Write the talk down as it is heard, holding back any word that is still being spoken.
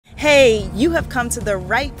Hey, you have come to the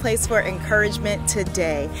right place for encouragement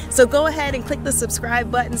today. So go ahead and click the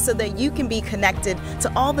subscribe button so that you can be connected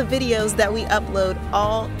to all the videos that we upload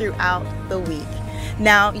all throughout the week.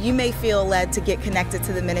 Now, you may feel led to get connected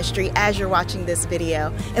to the ministry as you're watching this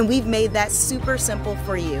video, and we've made that super simple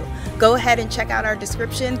for you. Go ahead and check out our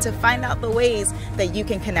description to find out the ways that you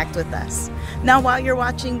can connect with us. Now, while you're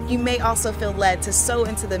watching, you may also feel led to sow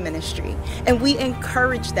into the ministry, and we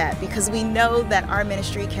encourage that because we know that our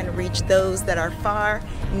ministry can reach those that are far,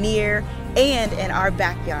 near, and in our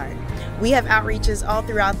backyard. We have outreaches all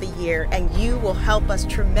throughout the year, and you will help us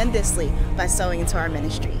tremendously by sowing into our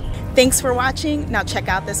ministry. Thanks for watching. Now check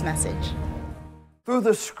out this message. Through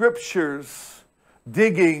the scriptures,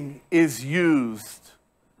 digging is used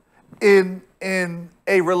in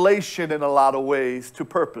a relation in a lot of ways to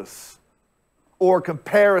purpose, or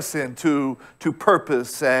comparison to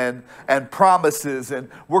purpose and promises. And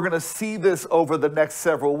we're going to see this over the next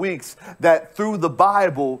several weeks, that through the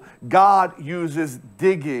Bible, God uses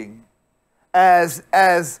digging as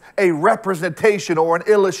a representation or an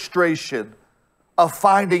illustration of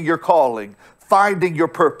finding your calling, finding your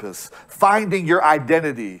purpose, finding your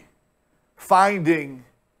identity, finding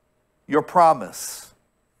your promise.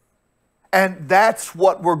 And that's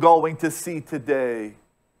what we're going to see today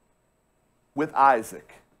with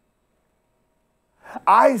Isaac.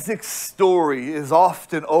 Isaac's story is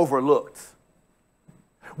often overlooked.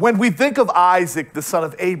 When we think of Isaac, the son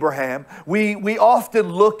of Abraham, we often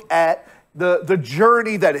look at the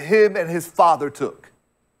journey that him and his father took.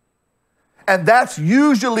 And that's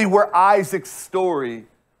usually where Isaac's story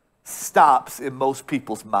stops in most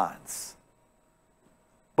people's minds.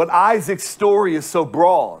 But Isaac's story is so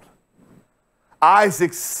broad.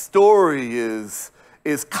 Isaac's story is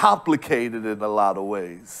complicated in a lot of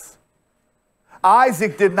ways.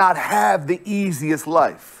 Isaac did not have the easiest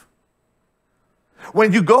life.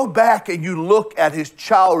 When you go back and you look at his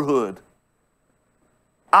childhood,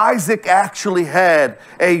 Isaac actually had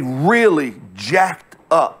a really jacked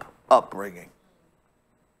up upbringing.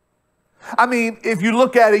 I mean, if you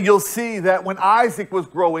look at it, you'll see that when Isaac was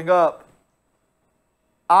growing up,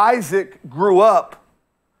 Isaac grew up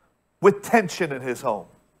with tension in his home.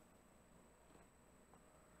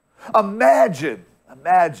 Imagine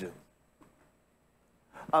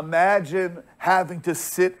having to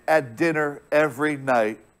sit at dinner every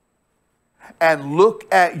night and look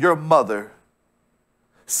at your mother,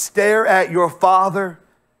 stare at your father,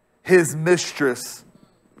 his mistress,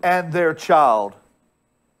 and their child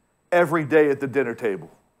every day at the dinner table.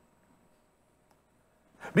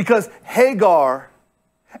 Because Hagar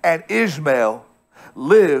and Ishmael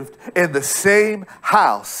lived in the same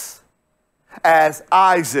house as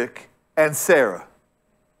Isaac and Sarah.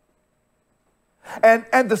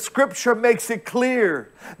 And the scripture makes it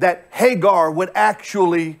clear that Hagar would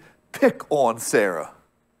actually pick on Sarah.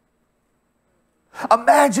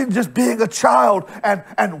 Imagine just being a child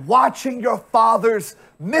and watching your father's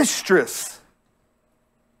mistress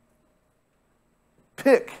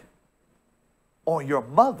pick on your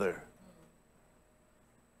mother.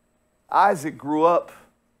 Isaac grew up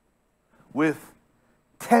with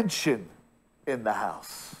tension in the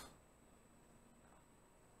house.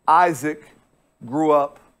 Isaac grew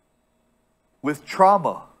up with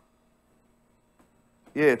trauma.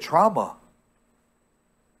 Yeah, trauma.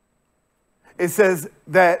 It says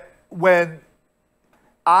that when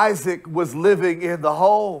Isaac was living in the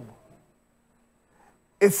home,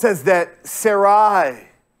 it says that Sarai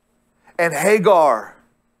and Hagar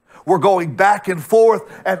were going back and forth,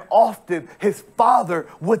 and often his father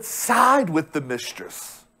would side with the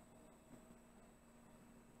mistress.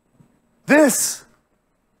 This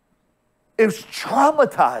is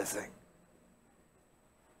traumatizing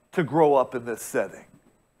to grow up in this setting.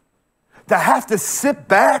 To have to sit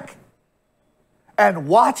back and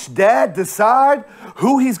watch dad decide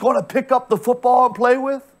who he's going to pick up the football and play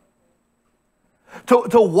with.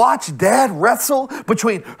 To watch dad wrestle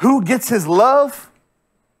between who gets his love.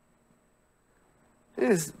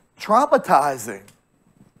 It is traumatizing.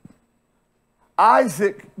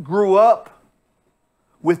 Isaac grew up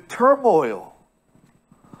with turmoil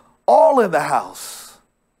all in the house.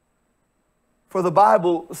 For the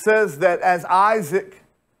Bible says that as Isaac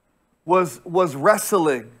was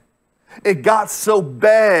wrestling, it got so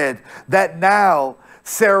bad that now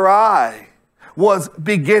Sarai was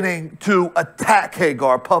beginning to attack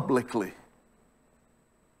Hagar publicly.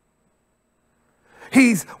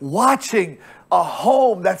 He's watching a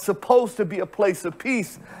home that's supposed to be a place of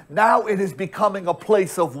peace. Now it is becoming a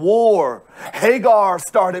place of war. Hagar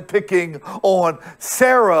started picking on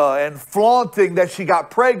Sarah and flaunting that she got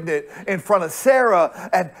pregnant in front of Sarah.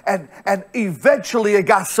 And eventually it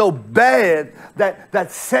got so bad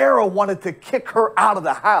that Sarah wanted to kick her out of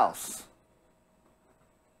the house.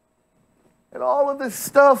 And all of this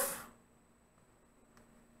stuff,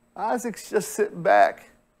 Isaac's just sitting back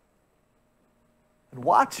and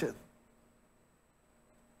watching.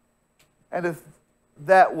 And if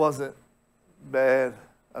that wasn't bad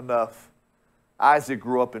enough, Isaac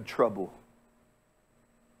grew up in trouble.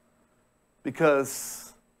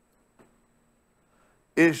 Because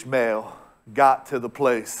Ishmael got to the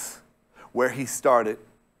place where he started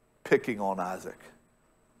picking on Isaac.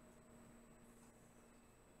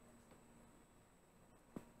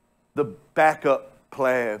 The backup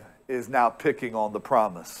plan is now picking on the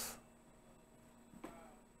promise.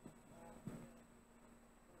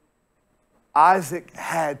 Isaac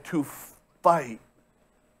had to fight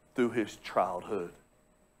through his childhood.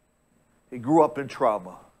 He grew up in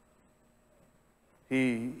trauma.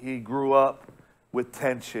 He grew up with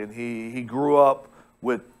tension. He grew up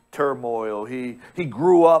with turmoil. He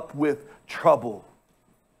grew up with trouble.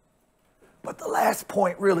 But the last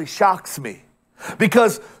point really shocks me,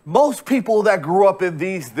 because most people that grew up in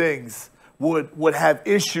these things would have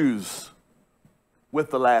issues with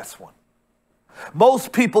the last one.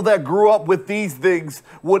 Most people that grew up with these things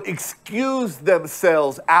would excuse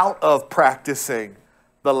themselves out of practicing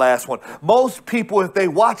the last one. Most people, if they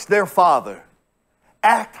watch their father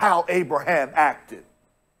act how Abraham acted.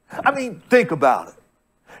 I mean, think about it.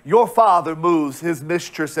 Your father moves his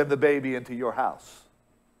mistress and the baby into your house.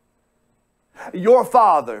 Your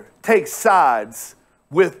father takes sides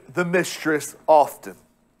with the mistress often.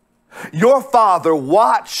 Your father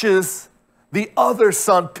watches the other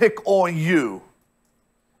son pick on you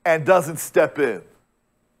and doesn't step in.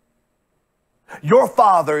 Your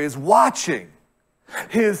father is watching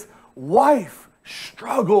his wife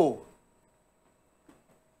struggle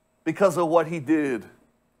because of what he did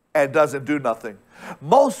and doesn't do nothing.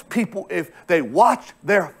 Most people, if they watch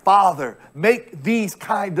their father make these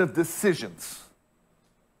kind of decisions,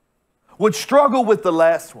 would struggle with the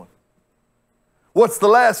last one. What's the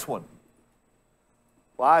last one?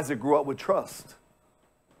 Well, Isaac grew up with trust.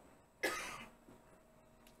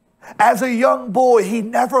 As a young boy, he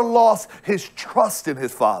never lost his trust in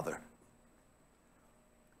his father.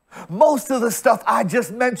 Most of the stuff I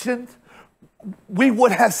just mentioned, we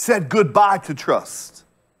would have said goodbye to trust.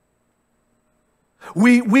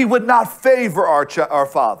 We would not favor our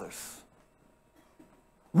fathers.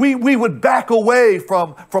 We would back away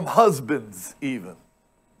from husbands even,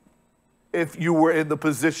 if you were in the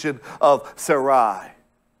position of Sarai.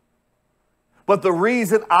 But the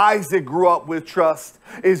reason Isaac grew up with trust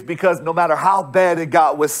is because no matter how bad it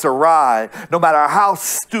got with Sarai, no matter how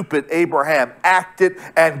stupid Abraham acted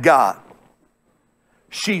and got,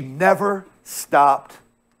 she never stopped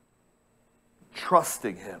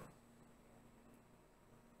trusting him.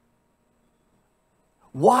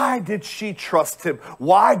 Why did she trust him?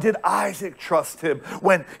 Why did Isaac trust him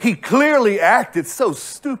when he clearly acted so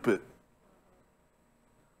stupid?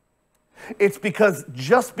 It's because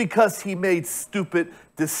just because he made stupid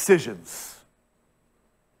decisions,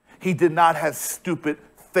 he did not have stupid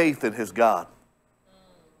faith in his God.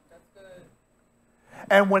 That's good.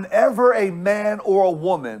 And whenever a man or a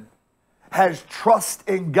woman has trust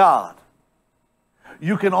in God,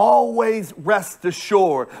 you can always rest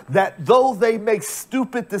assured that though they make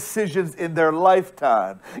stupid decisions in their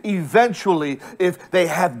lifetime, eventually, if they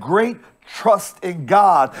have great trust in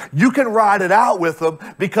God, you can ride it out with them,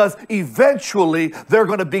 because eventually they're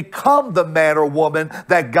going to become the man or woman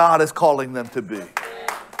that God is calling them to be.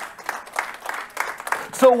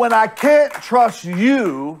 So when I can't trust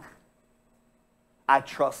you, I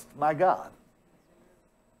trust my God.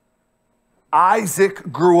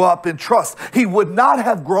 Isaac grew up in trust. He would not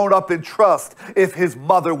have grown up in trust if his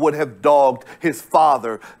mother would have dogged his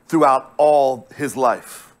father throughout all his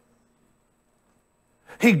life.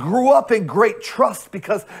 He grew up in great trust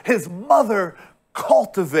because his mother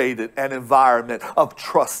cultivated an environment of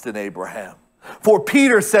trust in Abraham. For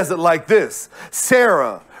Peter says it like this: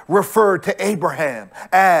 Sarah referred to Abraham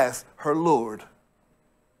as her Lord.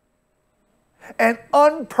 An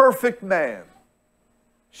unperfect man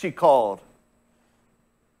she called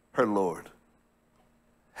her Lord.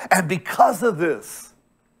 And because of this,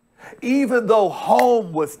 even though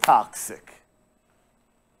home was toxic,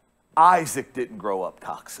 Isaac didn't grow up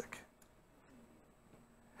toxic.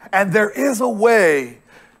 And there is a way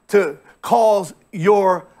to cause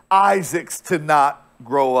your Isaac's to not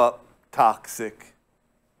grow up toxic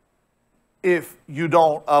if you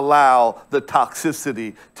don't allow the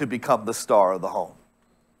toxicity to become the star of the home.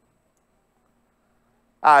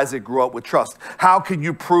 Isaac grew up with trust. How can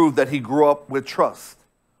you prove that he grew up with trust?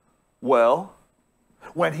 Well,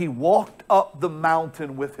 when he walked up the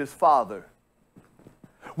mountain with his father.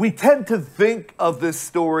 We tend to think of this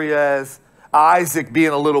story as Isaac being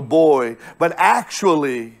a little boy, but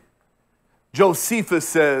actually, Josephus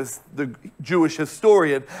says, the Jewish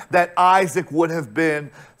historian, that Isaac would have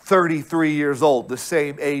been 33 years old, the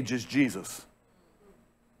same age as Jesus.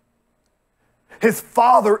 His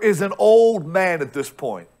father is an old man at this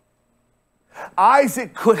point.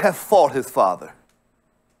 Isaac could have fought his father.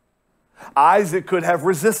 Isaac could have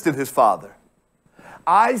resisted his father.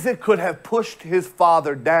 Isaac could have pushed his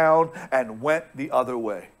father down and went the other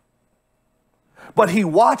way. But he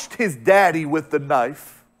watched his daddy with the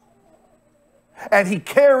knife, and he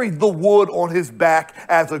carried the wood on his back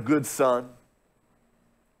as a good son,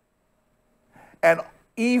 and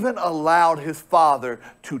even allowed his father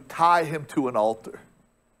to tie him to an altar.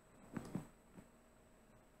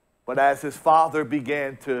 But as his father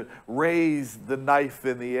began to raise the knife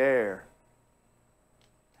in the air,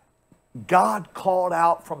 God called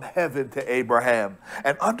out from heaven to Abraham.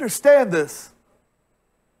 And understand this,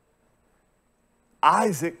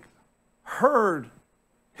 Isaac heard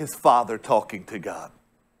his father talking to God.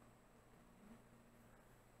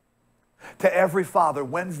 To every father,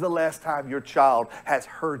 when's the last time your child has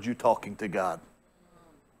heard you talking to God?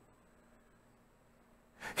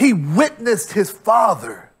 He witnessed his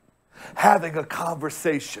father having a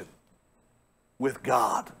conversation with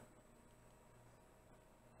God.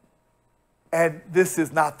 And this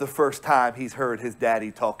is not the first time he's heard his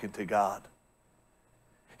daddy talking to God.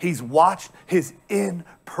 He's watched his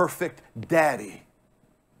imperfect daddy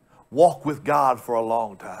walk with God for a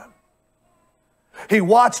long time. He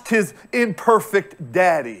watched his imperfect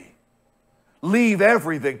daddy leave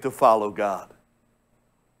everything to follow God.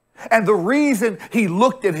 And the reason he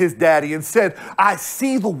looked at his daddy and said, I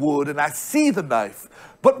see the wood and I see the knife,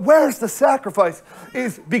 but where's the sacrifice?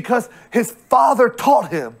 Is because his father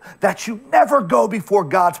taught him that you never go before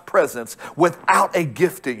God's presence without a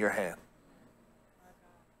gift in your hand.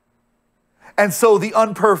 And so the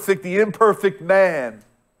imperfect man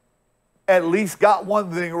at least got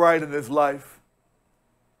one thing right in his life.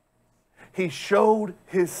 He showed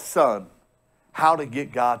his son how to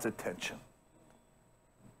get God's attention.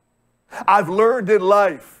 I've learned in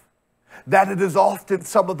life that it is often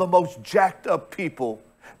some of the most jacked up people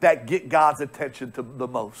that get God's attention the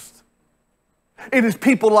most. It is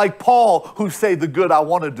people like Paul who say the good I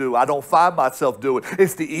want to do, I don't find myself doing.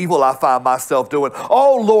 It's the evil I find myself doing.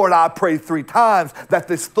 Oh, Lord, I prayed 3 times that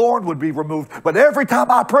this thorn would be removed. But every time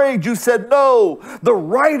I prayed, you said no. The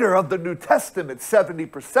writer of the New Testament,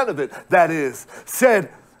 70% of it, that is,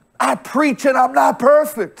 said, I preach and I'm not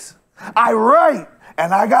perfect. I write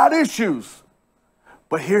and I got issues.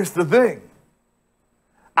 But here's the thing.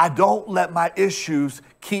 I don't let my issues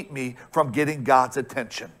keep me from getting God's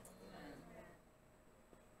attention.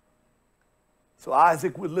 So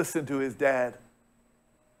Isaac would listen to his dad,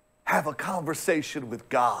 have a conversation with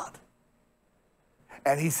God.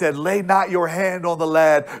 And he said, lay not your hand on the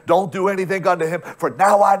lad. Don't do anything unto him. For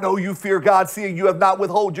now I know you fear God, seeing you have not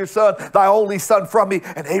withhold your son, thy only son, from me.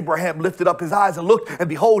 And Abraham lifted up his eyes and looked, and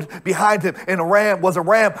behold, behind him was a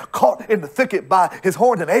ram caught in the thicket by his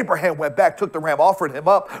horns. And Abraham went back, took the ram, offered him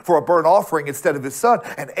up for a burnt offering instead of his son.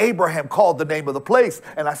 And Abraham called the name of the place.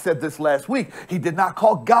 And I said this last week. He did not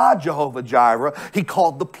call God Jehovah Jireh. He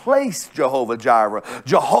called the place Jehovah Jireh.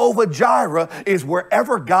 Jehovah Jireh is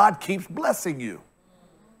wherever God keeps blessing you.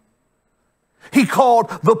 He called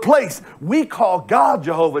the place. We call God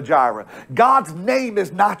Jehovah Jireh. God's name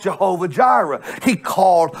is not Jehovah Jireh. He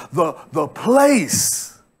called the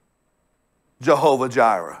place Jehovah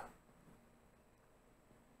Jireh.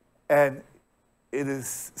 And it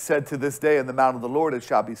is said to this day, in the mount of the Lord it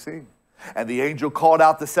shall be seen. And the angel called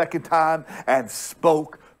out the second time and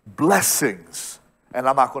spoke blessings. And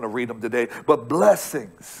I'm not going to read them today, but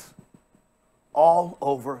blessings all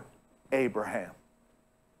over Abraham.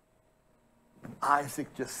 Isaac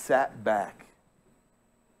just sat back,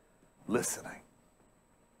 listening.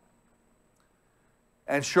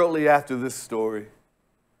 And shortly after this story,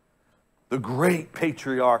 the great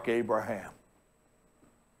patriarch Abraham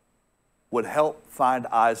would help find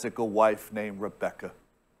Isaac a wife named Rebekah,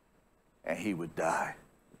 and he would die.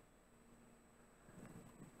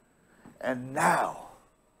 And now,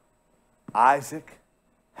 Isaac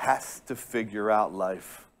has to figure out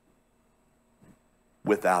life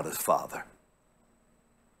without his father.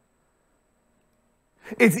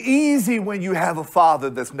 It's easy when you have a father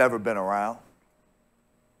that's never been around.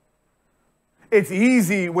 It's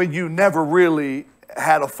easy when you never really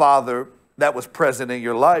had a father that was present in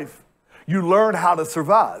your life. You learn how to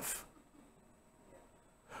survive.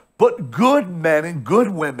 But good men and good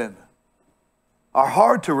women are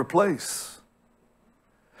hard to replace.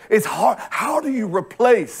 It's hard. How do you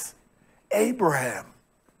replace Abraham?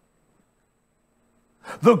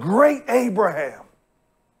 The great Abraham,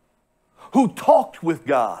 who talked with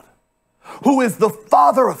God, who is the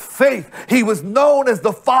father of faith. He was known as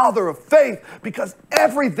the father of faith because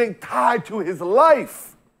everything tied to his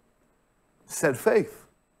life said faith.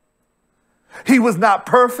 He was not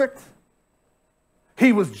perfect.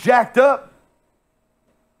 He was jacked up.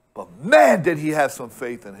 But man, did he have some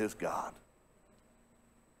faith in his God.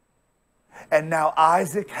 And now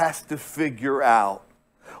Isaac has to figure out,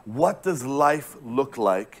 what does life look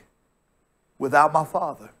like without my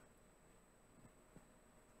father?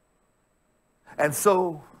 And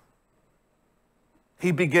so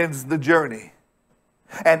he begins the journey.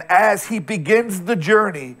 And as he begins the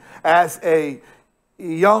journey as a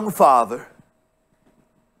young father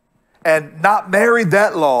and not married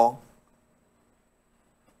that long,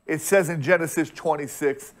 it says in Genesis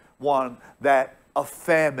 26:1 that a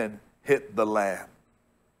famine hit the land.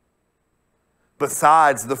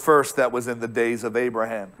 Besides the first that was in the days of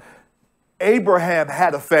Abraham. Abraham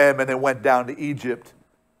had a famine and went down to Egypt.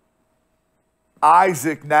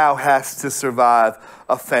 Isaac now has to survive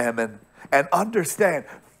a famine. And understand,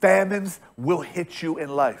 famines will hit you in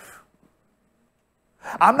life.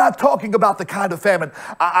 I'm not talking about the kind of famine.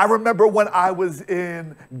 I remember when I was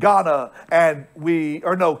in Ghana and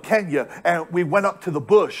Kenya, and we went up to the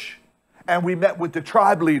bush and we met with the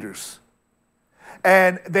tribe leaders.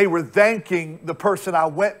 And they were thanking the person I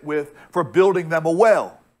went with for building them a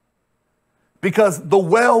well. Because the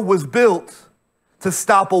well was built to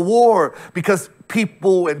stop a war, because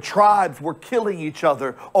people and tribes were killing each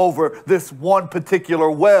other over this one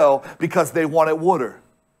particular well because they wanted water.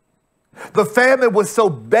 The famine was so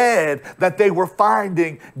bad that they were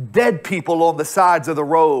finding dead people on the sides of the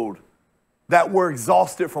road that were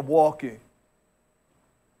exhausted from walking.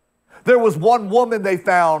 There was one woman they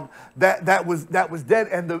found that was dead,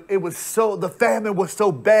 and the famine was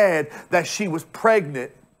so bad that she was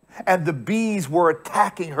pregnant, and the bees were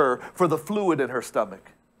attacking her for the fluid in her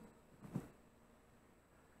stomach.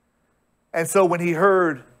 And so when he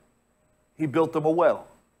heard, he built them a well,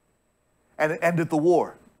 and it ended the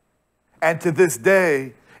war. And to this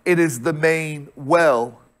day, it is the main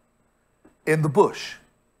well in the bush.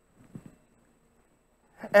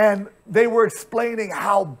 And they were explaining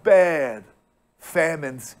how bad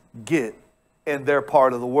famines get in their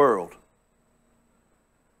part of the world.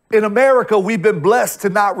 In America, we've been blessed to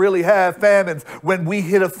not really have famines. When we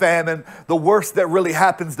hit a famine, the worst that really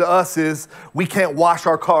happens to us is we can't wash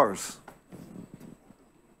our cars.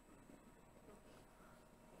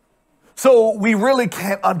 So we really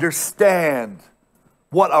can't understand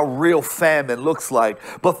what a real famine looks like.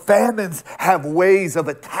 But famines have ways of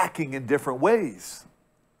attacking in different ways.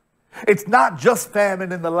 It's not just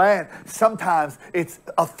famine in the land. Sometimes it's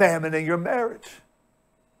a famine in your marriage.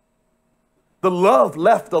 The love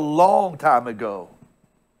left a long time ago.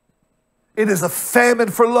 It is a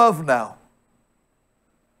famine for love now.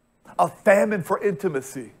 A famine for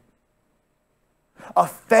intimacy. A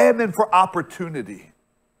famine for opportunity.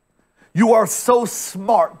 You are so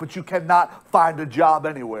smart, but you cannot find a job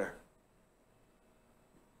anywhere.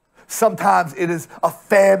 Sometimes it is a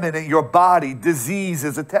famine in your body. Disease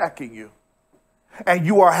is attacking you. And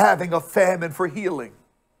you are having a famine for healing.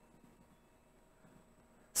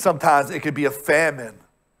 Sometimes it could be a famine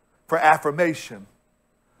for affirmation.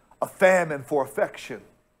 A famine for affection.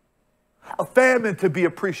 A famine to be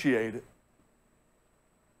appreciated.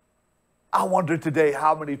 I wonder today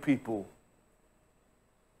how many people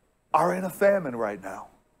are in a famine right now.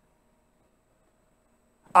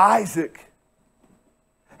 Isaac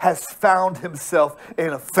has found himself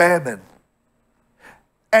in a famine.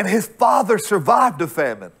 And his father survived a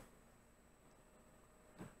famine.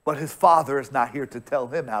 But his father is not here to tell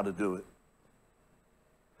him how to do it.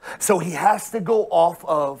 So he has to go off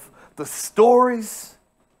of the stories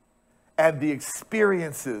and the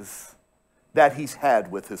experiences that he's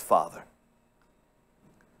had with his father.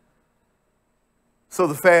 So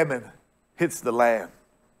the famine hits the land.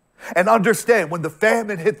 And understand, when the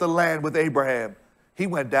famine hit the land with Abraham, he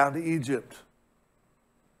went down to Egypt.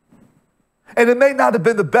 And it may not have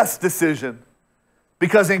been the best decision,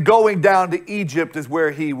 because in going down to Egypt is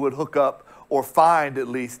where he would hook up, or find at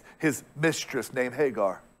least, his mistress named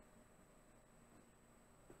Hagar.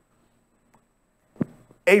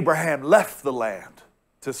 Abraham left the land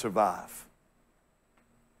to survive.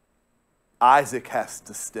 Isaac has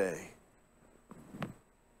to stay.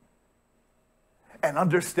 And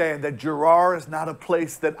understand that Gerar is not a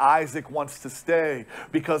place that Isaac wants to stay,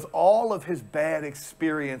 because all of his bad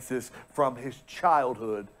experiences from his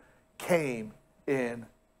childhood came in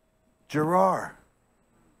Gerar.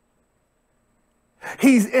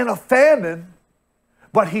 He's in a famine,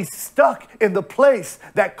 but he's stuck in the place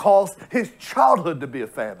that caused his childhood to be a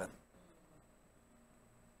famine.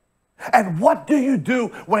 And what do you do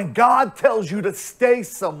when God tells you to stay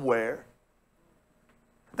somewhere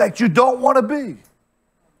that you don't want to be?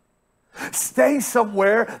 Stay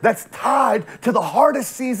somewhere that's tied to the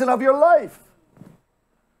hardest season of your life.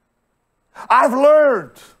 I've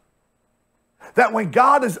learned that when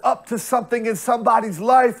God is up to something in somebody's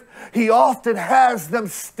life, he often has them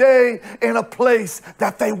stay in a place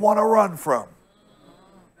that they want to run from.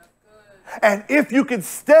 And if you can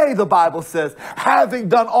stay, the Bible says, having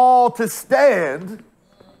done all to stand,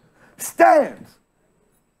 stand.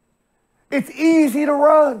 It's easy to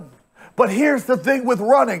run. But here's the thing with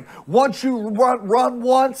running. Once you run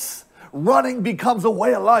once, running becomes a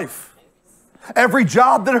way of life. Every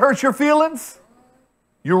job that hurts your feelings,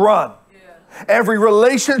 you run. Every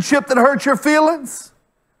relationship that hurts your feelings,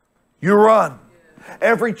 you run.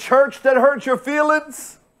 Every church that hurts your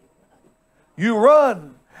feelings, you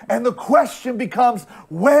run. And the question becomes,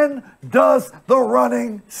 when does the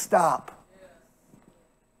running stop?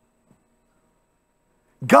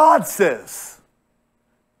 God says,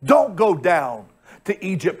 don't go down to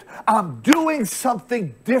Egypt. I'm doing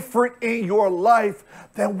something different in your life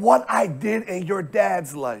than what I did in your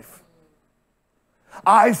dad's life.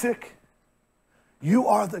 Isaac, you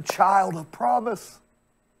are the child of promise.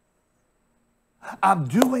 I'm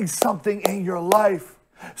doing something in your life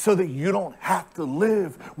so that you don't have to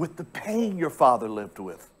live with the pain your father lived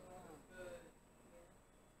with.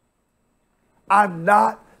 I'm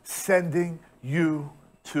not sending you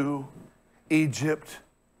to Egypt.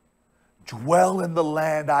 Dwell in the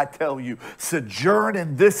land, I tell you. Sojourn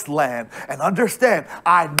in this land. And understand,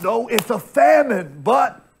 I know it's a famine,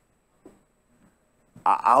 but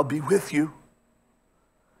I'll be with you.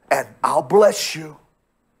 And I'll bless you.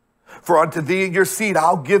 For unto thee and your seed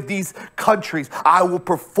I'll give these countries. I will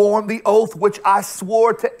perform the oath which I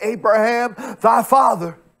swore to Abraham, thy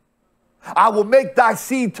father. I will make thy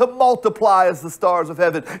seed to multiply as the stars of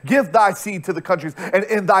heaven. Give thy seed to the countries, and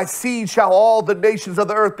in thy seed shall all the nations of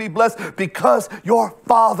the earth be blessed, because your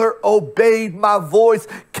father obeyed my voice,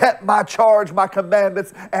 kept my charge, my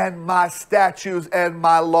commandments, and my statutes, and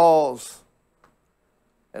my laws.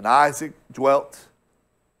 And Isaac dwelt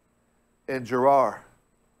in Gerar.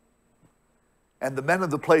 And the men of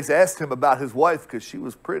the place asked him about his wife, because she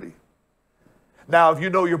was pretty. Now, if you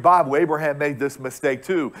know your Bible, Abraham made this mistake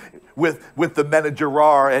too with the men of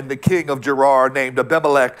Gerar and the king of Gerar named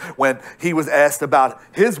Abimelech when he was asked about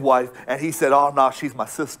his wife, and he said, oh, no, she's my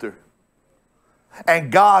sister.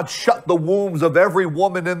 And God shut the wombs of every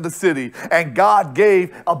woman in the city, and God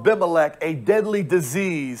gave Abimelech a deadly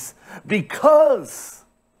disease because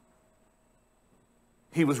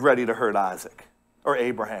he was ready to hurt Isaac or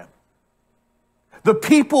Abraham. The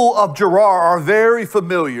people of Gerar are very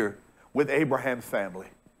familiar with Abraham's family.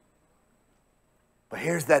 But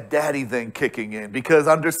here's that daddy thing kicking in, because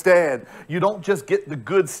understand, you don't just get the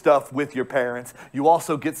good stuff with your parents, you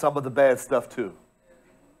also get some of the bad stuff too.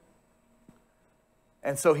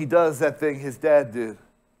 And so he does that thing his dad did.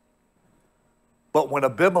 But when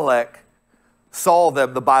Abimelech saw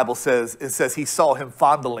them, the Bible says, it says he saw him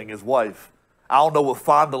fondling his wife. I don't know what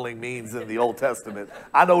fondling means in the Old Testament.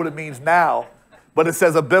 I know what it means now. But it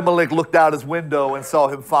says Abimelech looked out his window and saw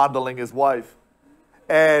him fondling his wife.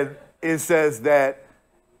 And it says that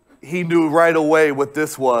he knew right away what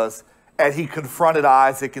this was. And he confronted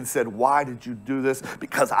Isaac and said, why did you do this?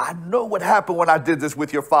 Because I know what happened when I did this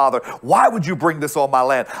with your father. Why would you bring this on my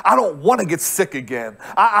land? I don't want to get sick again.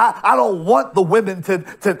 I don't want the women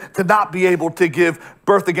to not be able to give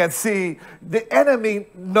birth again. See, the enemy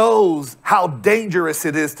knows how dangerous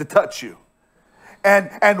it is to touch you.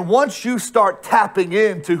 And once you start tapping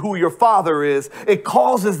into who your father is, it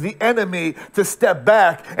causes the enemy to step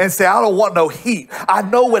back and say, I don't want no heat. I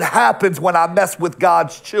know what happens when I mess with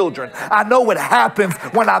God's children. I know what happens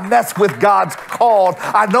when I mess with God's called.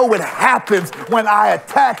 I know what happens when I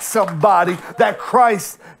attack somebody that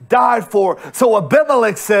Christ died for. So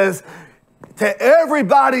Abimelech says to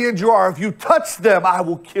everybody in Gerar, if you touch them, I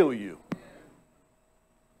will kill you.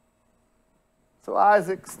 So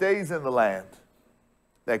Isaac stays in the land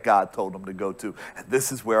that God told him to go to. And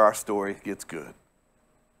this is where our story gets good.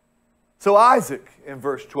 So Isaac, in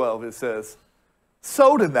verse 12, it says,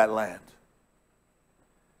 sowed in that land.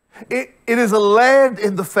 It is a land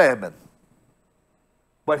in the famine,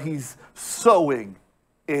 but he's sowing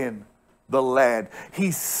in the land.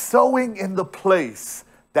 He's sowing in the place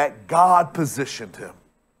that God positioned him.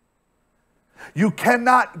 You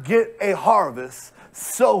cannot get a harvest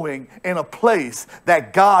sowing in a place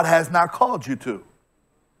that God has not called you to.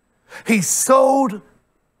 He sowed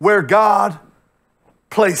where God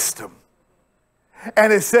placed him.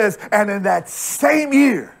 And it says, and in that same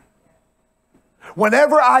year,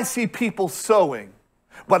 whenever I see people sowing,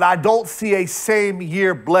 but I don't see a same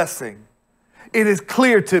year blessing, it is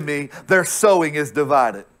clear to me their sowing is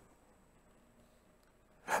divided.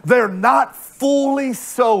 They're not fully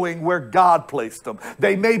sowing where God placed them.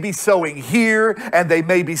 They may be sowing here and they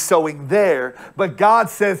may be sowing there, but God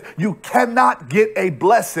says you cannot get a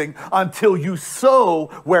blessing until you sow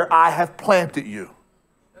where I have planted you.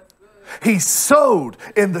 He sowed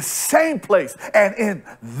in the same place, and in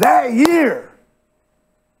that year,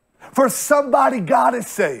 for somebody, God is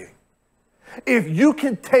saying, if you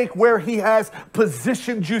can take where he has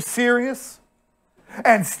positioned you serious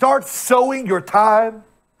and start sowing your time,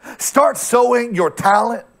 start sowing your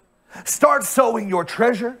talent, start sowing your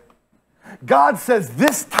treasure, God says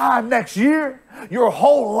this time next year, your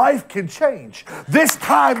whole life can change. This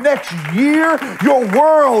time next year, your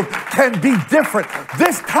world can be different.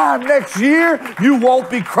 This time next year, you won't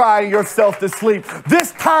be crying yourself to sleep.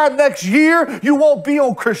 This time next year, you won't be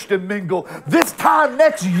on Christian Mingle. This time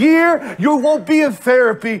next year, you won't be in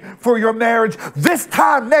therapy for your marriage. This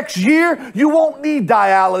time next year, you won't need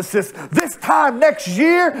dialysis. This time next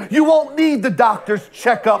year, you won't need the doctor's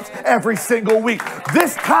checkups every single week.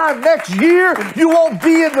 This time next year, you won't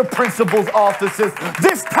be in the principal's office.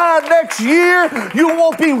 This time next year, you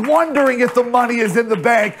won't be wondering if the money is in the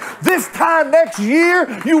bank. This time next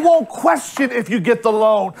year, you won't question if you get the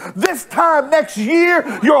loan. This time next year,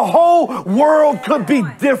 your whole world could be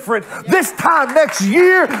different. This time next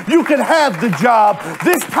year, you can have the job.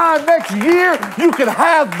 This time next year, you can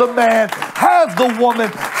have the man, have the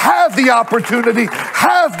woman, have the opportunity,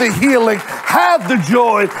 have the healing, have the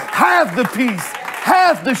joy, have the peace,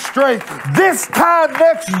 have the strength. This time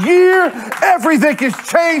next year, everything is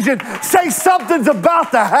changing. Say something's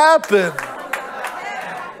about to happen.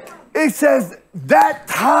 It says that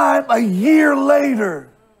time a year later,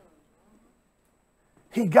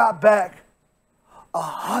 he got back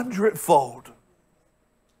 100-fold.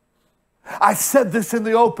 I said this in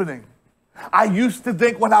the opening. I used to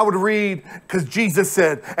think when I would read, because Jesus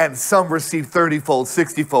said, and some receive 30-fold,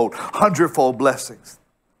 60-fold, 100-fold blessings.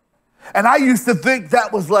 And I used to think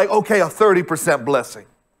that was like, okay, a 30% blessing.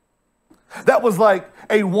 That was like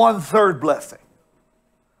a 1/3 blessing.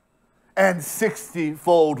 And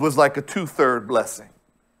 60-fold was like a 2/3 blessing.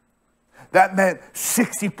 That meant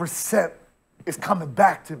 60% is coming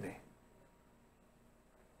back to me.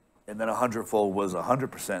 And then 100-fold was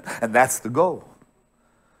 100%, and that's the goal.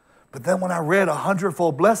 But then when I read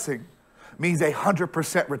 100-fold blessing means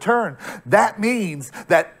 100% return, that means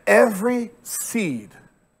that every seed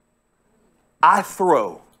I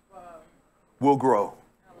throw will grow.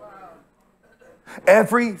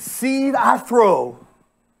 Every seed I throw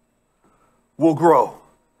will grow.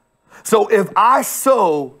 So if I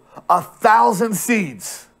sow 1,000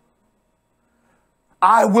 seeds,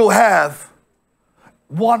 I will have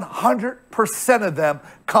 100% of them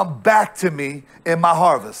come back to me in my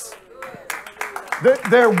harvest.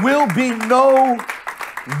 There will be no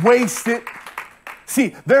wasted.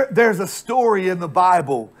 See, there's a story in the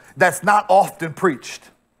Bible that's not often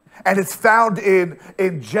preached. And it's found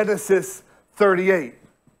in Genesis 38.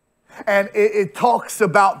 And it talks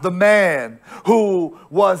about the man who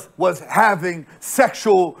was having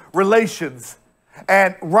sexual relations.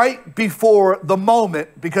 And right before the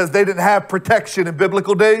moment, because they didn't have protection in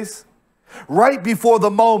biblical days, right before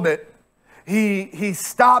the moment, he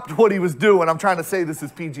stopped what he was doing. I'm trying to say this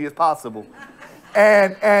as PG as possible.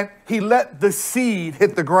 And he let the seed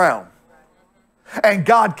hit the ground. And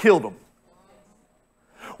God killed him.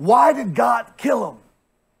 Why did God kill him?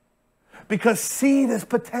 Because seed is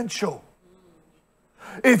potential.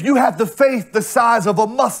 If you have the faith the size of a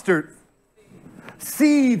mustard,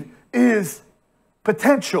 seed is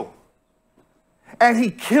potential. And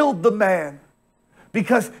he killed the man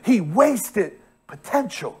because he wasted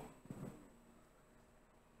potential.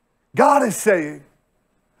 God is saying,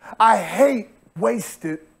 I hate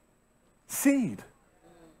wasted seed.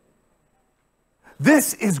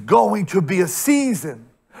 This is going to be a season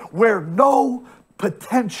where no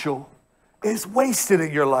potential is wasted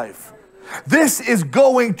in your life. This is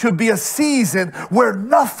going to be a season where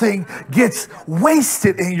nothing gets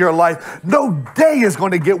wasted in your life. No day is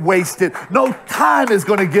going to get wasted. No time is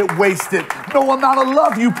going to get wasted. No amount of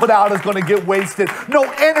love you put out is going to get wasted. No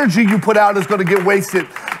energy you put out is going to get wasted.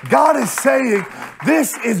 God is saying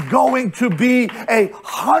this is going to be a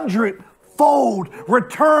 100-fold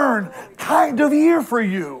return kind of year for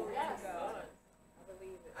you.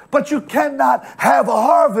 But you cannot have a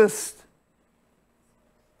harvest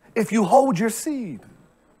if you hold your seed.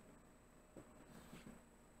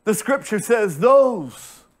 The scripture says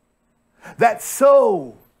those that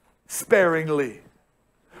sow sparingly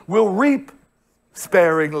will reap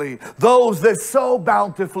sparingly. Those that sow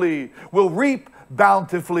bountifully will reap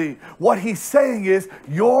bountifully. What he's saying is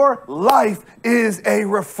your life is a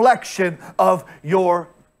reflection of your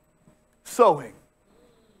sowing.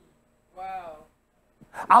 Wow.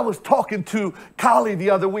 I was talking to Kali the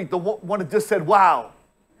other week, the one that just said, wow.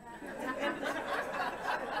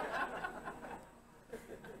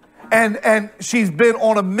 And she's been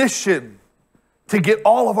on a mission to get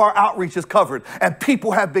all of our outreaches covered. And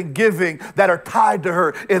people have been giving that are tied to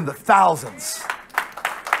her in the thousands.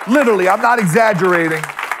 Literally, I'm not exaggerating.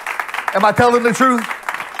 Am I telling the truth?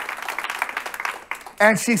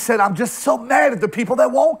 And she said, I'm just so mad at the people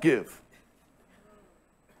that won't give.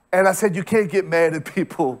 And I said, you can't get mad at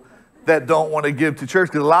people that don't want to give to church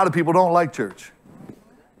because a lot of people don't like church.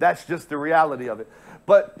 That's just the reality of it.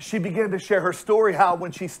 But she began to share her story, how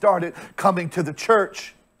when she started coming to the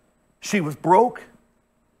church, she was broke.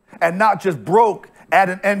 And not just broke, add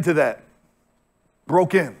an end to that.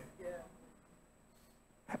 Broke in. Yeah.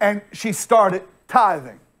 And she started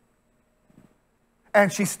tithing.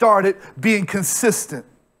 And she started being consistent.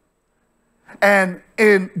 And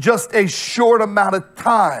in just a short amount of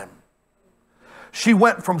time, she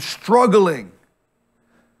went from struggling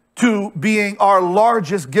to being our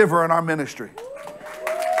largest giver in our ministry.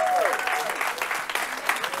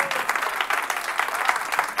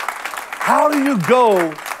 How do you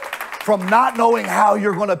go from not knowing how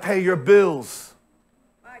you're going to pay your bills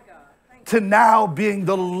to now being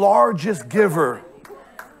the largest giver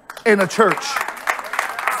in a church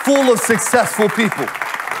full of successful people?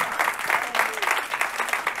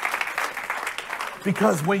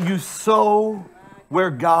 Because when you sow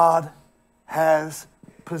where God has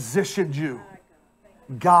positioned you,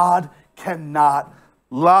 God cannot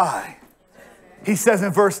lie. He says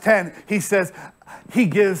in verse 10, he says,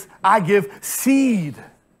 I give seed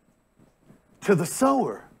to the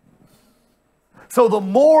sower. So the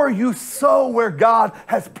more you sow where God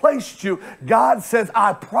has placed you, God says,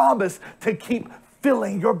 I promise to keep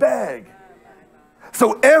filling your bag.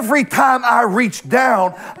 So every time I reach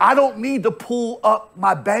down, I don't need to pull up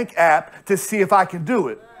my bank app to see if I can do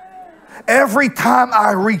it. Every time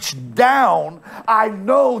I reach down, I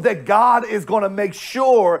know that God is going to make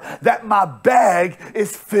sure that my bag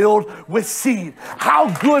is filled with seed. How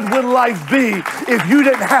good would life be if you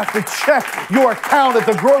didn't have to check your account at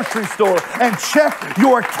the grocery store and check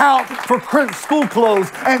your account for school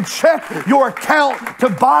clothes and check your account to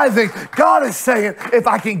buy things? God is saying, if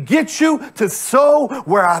I can get you to sow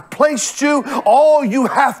where I placed you, all you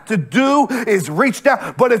have to do is reach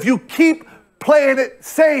down. But if you keep playing it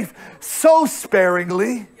safe, sow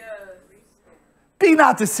sparingly. Be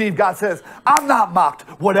not deceived, God says. I'm not mocked.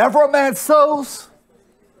 Whatever a man sows,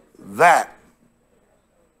 that.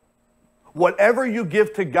 Whatever you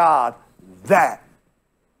give to God, that.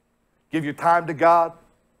 Give your time to God,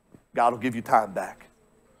 God will give you time back.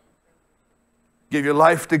 Give your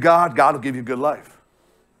life to God, God will give you a good life.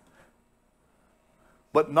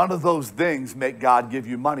 But none of those things make God give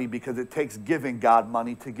you money because it takes giving God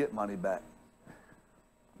money to get money back.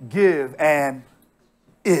 Give and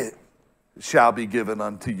it shall be given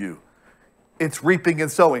unto you. It's reaping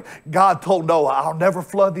and sowing. God told Noah, I'll never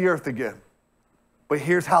flood the earth again. But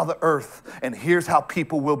here's how the earth and here's how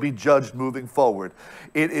people will be judged moving forward.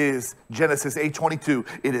 It is Genesis 8:22.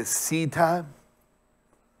 It is seed time,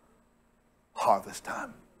 harvest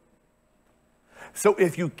time. So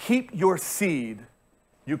if you keep your seed,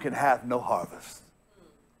 you can have no harvest.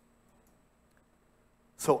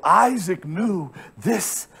 So Isaac knew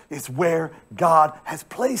this is where God has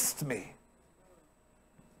placed me.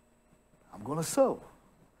 I'm going to sow.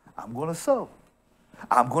 I'm going to sow.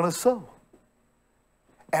 I'm going to sow.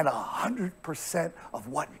 And 100% of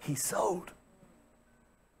what he sowed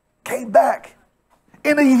came back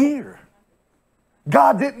in a year.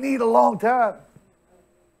 God didn't need a long time.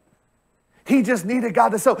 He just needed God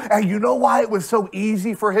to sow. And you know why it was so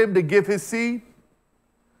easy for him to give his seed?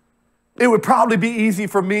 It would probably be easy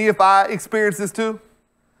for me if I experienced this too.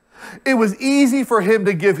 It was easy for him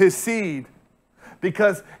to give his seed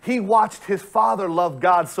Because he watched his father love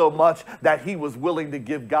God so much that he was willing to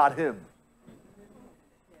give God him.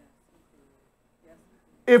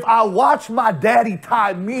 If I watch my daddy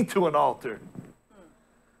tie me to an altar,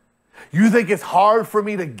 you think it's hard for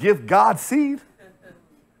me to give God seed?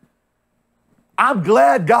 I'm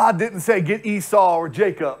glad God didn't say get Esau or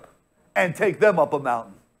Jacob and take them up a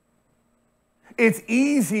mountain. It's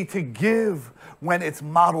easy to give when it's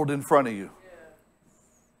modeled in front of you.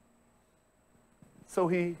 So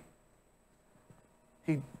he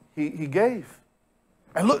gave.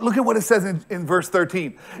 And look at what it says in verse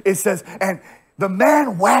 13. It says, and the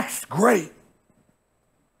man waxed great.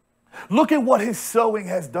 Look at what his sowing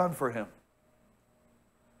has done for him.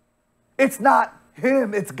 It's not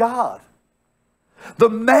him, it's God. The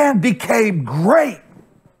man became great.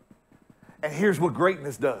 And here's what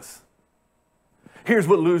greatness does. Here's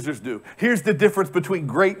what losers do. Here's the difference between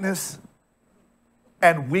greatness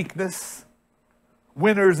and weakness.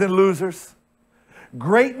 Winners and losers.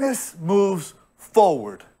 Greatness moves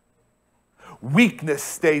forward. Weakness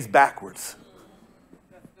stays backwards.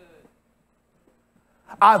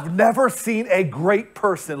 I've never seen a great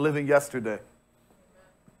person living yesterday.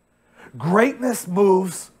 Greatness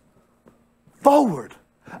moves forward.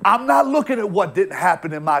 I'm not looking at what didn't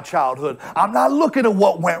happen in my childhood. I'm not looking at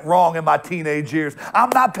what went wrong in my teenage years.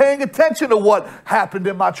 I'm not paying attention to what happened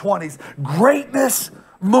in my 20s. Greatness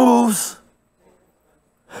moves.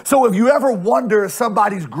 So if you ever wonder if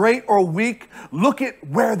somebody's great or weak, look at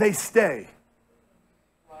where they stay.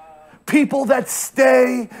 Wow. People that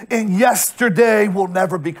stay in yesterday will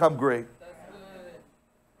never become great.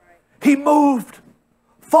 Right. He moved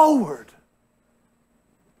forward.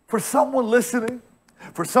 For someone listening,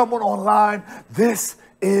 for someone online, this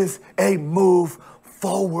is a move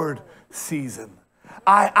forward season.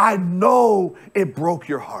 I know it broke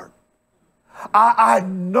your heart. I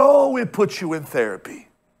know it put you in therapy.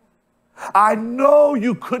 I know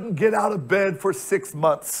you couldn't get out of bed for 6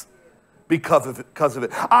 months because of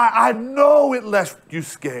it. I know it left you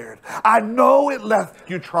scared. I know it left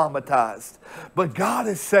you traumatized. But God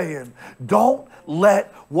is saying, don't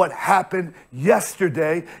let what happened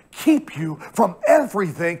yesterday keep you from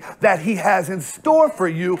everything that he has in store for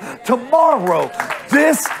you tomorrow.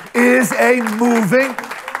 This is a moving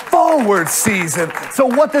forward season. So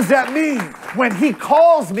what does that mean? When he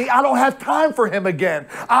calls me, I don't have time for him again.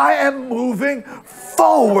 I am moving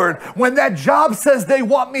forward. When that job says they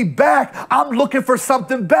want me back, I'm looking for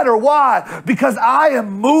something better. Why? Because I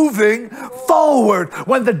am moving forward.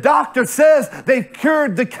 When the doctor says they've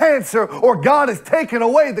cured the cancer or God has taken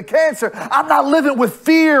away the cancer, I'm not living with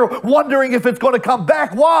fear, wondering if it's going to come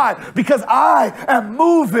back. Why? Because I am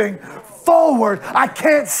moving forward. I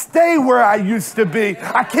can't stay where I used to be.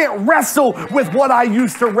 I can't wrestle with what I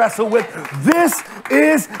used to wrestle with. This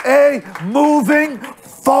is a moving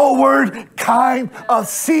forward kind of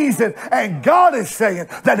season. And God is saying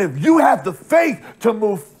that if you have the faith to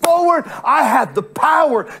move forward, I have the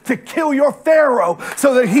power to kill your Pharaoh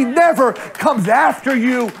so that he never comes after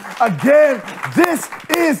you again. This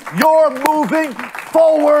is your moving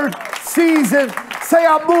forward season. Say,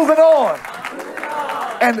 I'm moving on.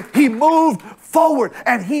 And he moved forward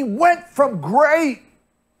and he went from great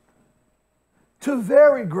to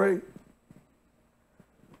very great,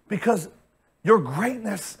 because your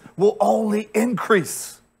greatness will only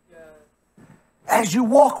increase as you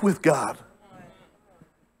walk with God.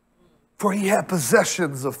 For he had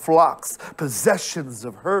possessions of flocks, possessions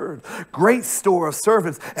of herds, great store of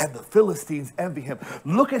servants, and the Philistines envy him.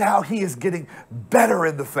 Look at how he is getting better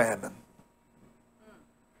in the famine.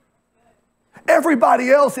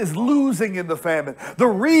 Everybody else is losing in the famine. The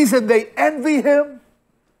reason they envy him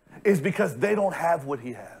is because they don't have what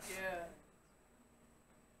he has. Yeah.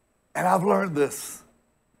 And I've learned this.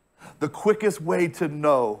 The quickest way to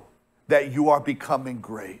know that you are becoming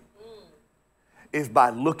great is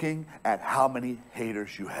by looking at how many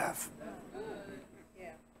haters you have. Yeah.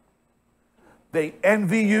 They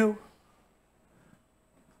envy you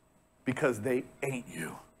because they ain't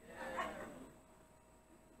you.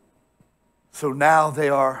 So now they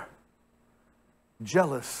are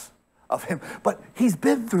jealous of him. But he's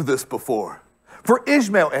been through this before. For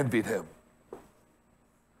Ishmael envied him.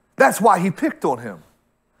 That's why he picked on him.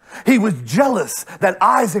 He was jealous that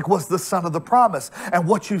Isaac was the son of the promise. And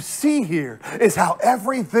what you see here is how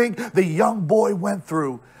everything the young boy went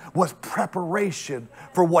through was preparation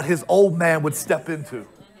for what his old man would step into.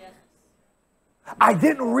 I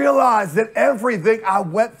didn't realize that everything I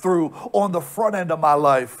went through on the front end of my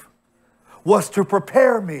life was to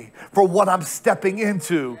prepare me for what I'm stepping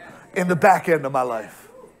into in the back end of my life.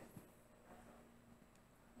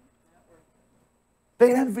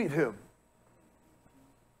 They envied him.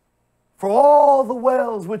 for all the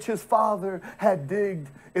wells which his father had digged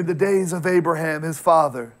in the days of Abraham, his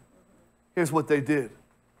father. Here's what they did.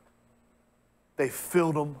 They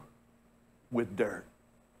filled them with dirt.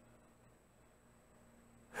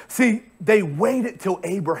 See, they waited till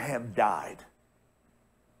Abraham died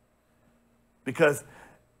because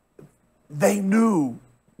they knew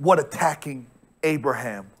what attacking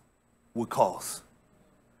Abraham would cause.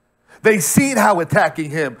 They seen how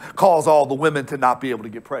attacking him caused all the women to not be able to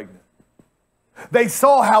get pregnant. They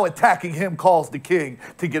saw how attacking him caused the king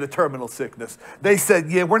to get a terminal sickness. They said,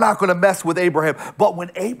 yeah, we're not going to mess with Abraham. But when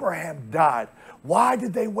Abraham died, why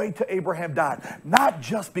did they wait till Abraham died? Not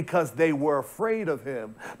just because they were afraid of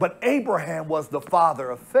him, but Abraham was the father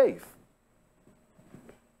of faith.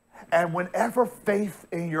 And whenever faith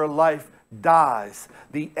in your life dies,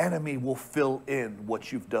 the enemy will fill in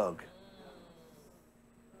what you've dug.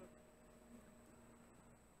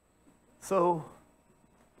 So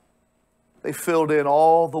they filled in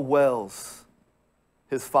all the wells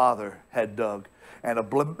his father had dug. And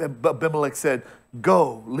Abimelech said,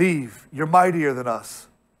 go, leave, you're mightier than us.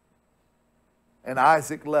 And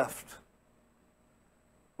Isaac left,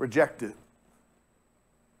 rejected.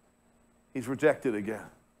 He's rejected again.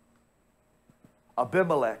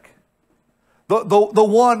 Abimelech, the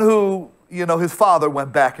one who, you know, his father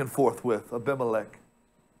went back and forth with, Abimelech,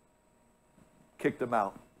 kicked him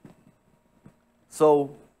out.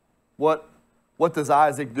 So what does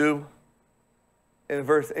Isaac do in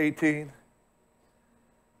verse 18?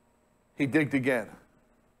 He digged again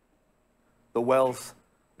the wells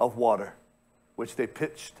of water, which they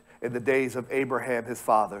pitched in the days of Abraham his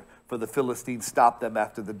father, for the Philistines stopped them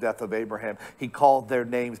after the death of Abraham. He called their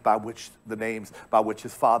names by which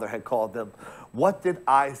his father had called them. What did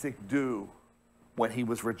Isaac do when he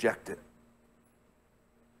was rejected?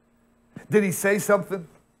 Did he say something?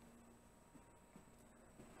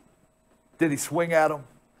 Did he swing at him?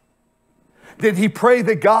 Did he pray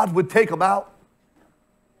that God would take him out?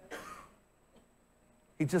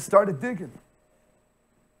 He just started digging.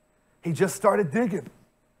 He just started digging.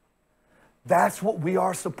 That's what we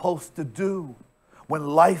are supposed to do when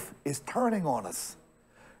life is turning on us.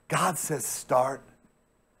 God says, start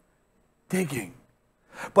digging.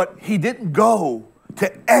 But he didn't go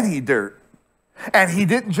to any dirt. And he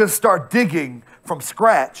didn't just start digging from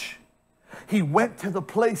scratch. He went to the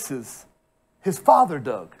places his father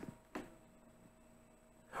dug.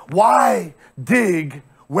 Why dig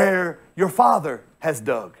where your father has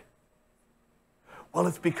dug? Well,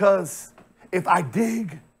 it's because if I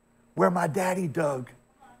dig where my daddy dug,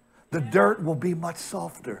 the dirt will be much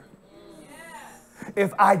softer.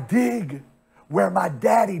 If I dig where my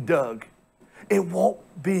daddy dug, it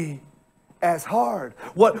won't be as hard.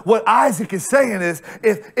 What Isaac is saying is,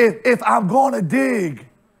 if I'm going to dig,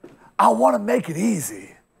 I want to make it easy.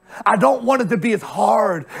 I don't want it to be as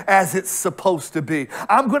hard as it's supposed to be.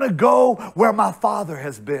 I'm going to go where my father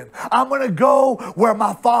has been. I'm going to go where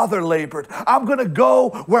my father labored. I'm going to go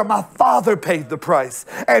where my father paid the price.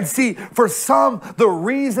 And see, for some, the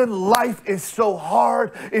reason life is so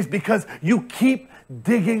hard is because you keep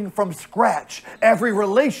digging from scratch. Every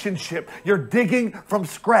relationship, you're digging from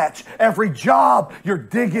scratch. Every job, you're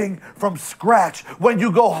digging from scratch. When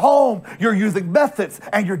you go home, you're using methods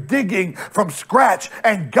and you're digging from scratch.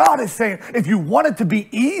 And God is saying, if you want it to be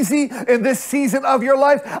easy in this season of your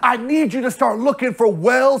life, I need you to start looking for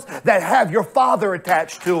wells that have your father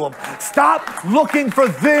attached to them. Stop looking for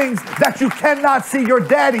things that you cannot see your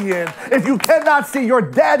daddy in. If you cannot see your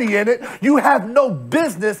daddy in it, you have no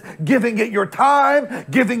business giving it your time,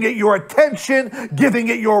 giving it your attention, giving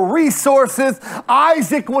it your resources.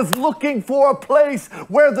 Isaac was looking for a place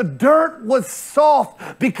where the dirt was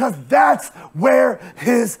soft because that's where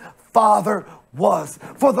his father was.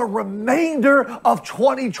 For the remainder of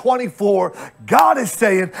 2024, God is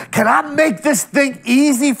saying, can I make this thing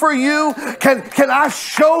easy for you? Can I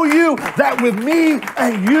show you that with me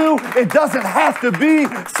and you, it doesn't have to be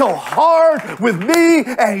so hard? With me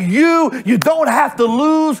and you don't have to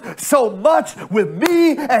lose so much. With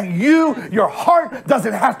me and you, your heart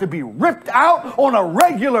doesn't have to be ripped out on a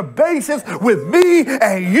regular basis. With me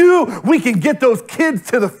and you, we can get those kids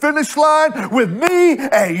to the finish line. With me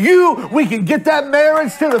and you, we can get that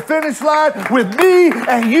marriage to the finish line. With me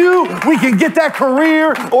and you, we can get that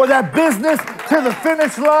career or that business to the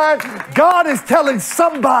finish line. God is telling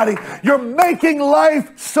somebody, you're making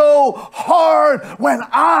life so hard when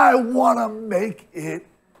I want to make it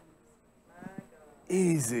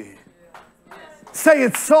easy. Say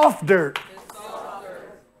it's soft dirt.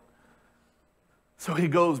 So he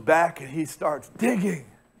goes back and he starts digging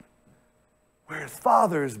where his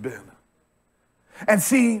father has been. And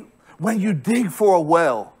see, when you dig for a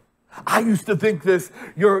well, I used to think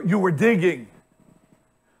you were digging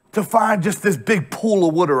to find just this big pool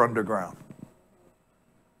of water underground.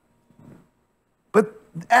 But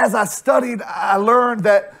as I studied, I learned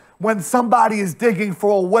that when somebody is digging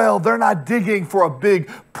for a well, they're not digging for a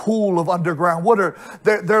big pool of underground water.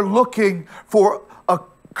 They're looking for a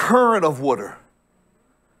current of water.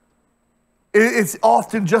 It's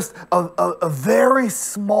often just a very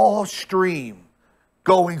small stream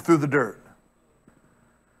going through the dirt.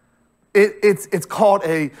 It's called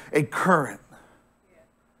a current.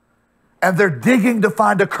 And they're digging to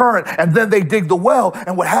find a current, and then they dig the well,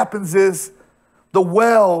 and what happens is the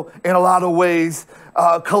well, in a lot of ways,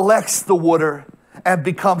 collects the water and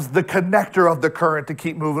becomes the connector of the current to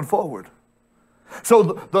keep moving forward. So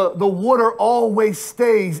the water always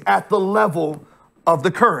stays at the level of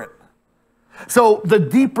the current. So the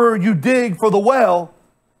deeper you dig for the well,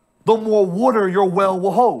 the more water your well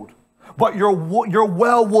will hold. But your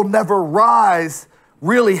well will never rise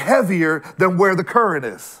really heavier than where the current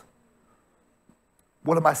is.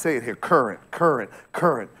 What am I saying here? Current, current,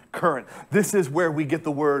 current, current. This is where we get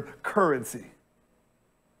the word currency.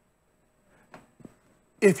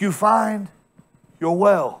 If you find your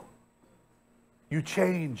well, you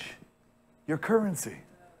change your currency.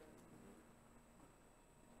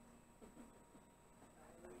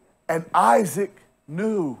 And Isaac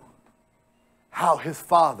knew how his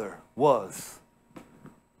father was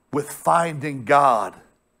with finding God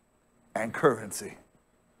and currency.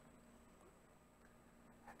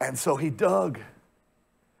 And so he dug.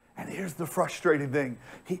 And here's the frustrating thing.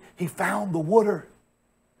 He found the water.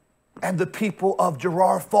 And the people of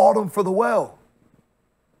Gerar fought him for the well.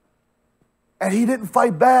 And he didn't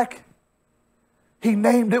fight back. He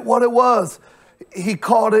named it what it was. He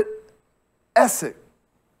called it Esek.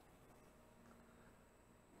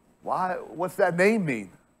 Why? What's that name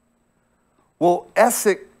mean? Well,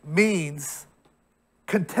 Esek means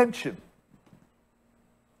contention,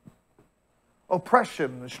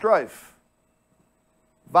 oppression and strife,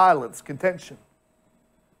 violence, contention.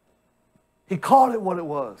 He called it what it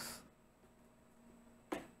was.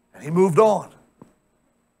 And he moved on.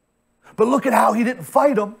 But look at how he didn't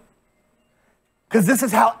fight them. Because this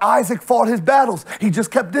is how Isaac fought his battles. He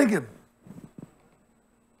just kept digging.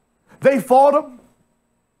 They fought him.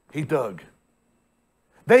 He dug.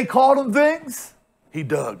 They called him things. He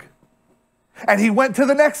dug. And he went to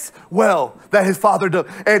the next well that his father dug.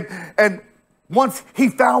 And once he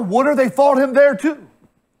found water, they fought him there too.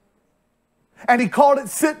 And he called it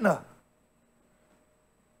Sitna.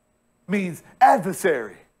 Means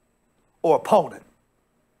adversary or opponent.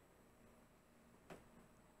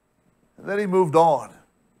 And then he moved on.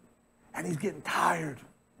 And he's getting tired.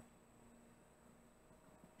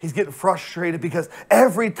 He's getting frustrated because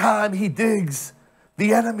every time he digs,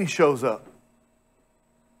 the enemy shows up.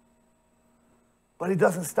 But he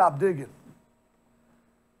doesn't stop digging.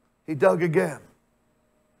 He dug again.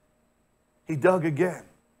 He dug again.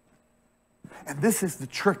 And this is the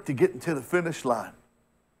trick to getting to the finish line.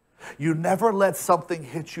 You never let something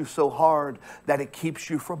hit you so hard that it keeps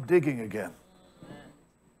you from digging again.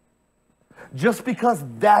 Just because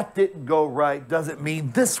that didn't go right doesn't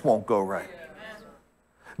mean this won't go right.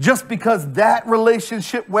 Just because that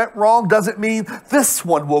relationship went wrong doesn't mean this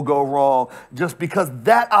one will go wrong. Just because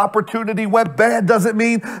that opportunity went bad doesn't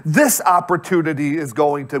mean this opportunity is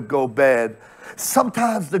going to go bad.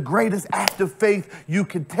 Sometimes the greatest act of faith you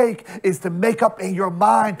can take is to make up in your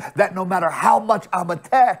mind that no matter how much I'm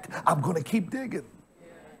attacked, I'm going to keep digging.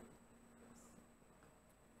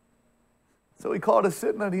 So he called it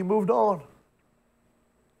sitting and he moved on.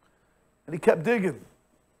 And he kept digging.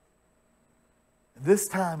 This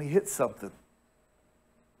time he hit something.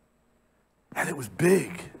 And it was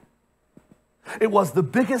big. It was the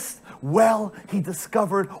biggest well he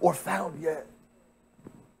discovered or found yet.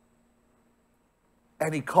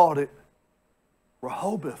 And he called it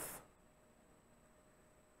Rehoboth.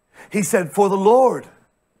 He said, for the Lord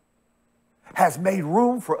has made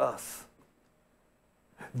room for us.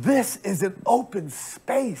 This is an open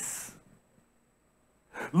space.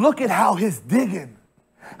 Look at how his digging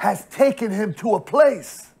has taken him to a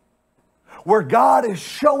place where God is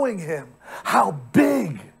showing him how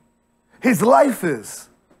big his life is,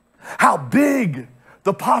 how big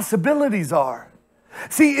the possibilities are.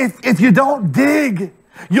 See, if you don't dig,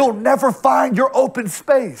 you'll never find your open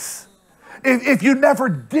space. If you never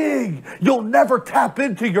dig, you'll never tap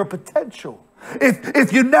into your potential.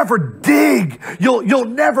 If you never dig, you'll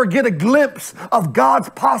never get a glimpse of God's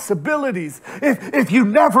possibilities. If you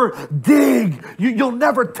never dig, you'll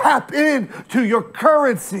never tap in to your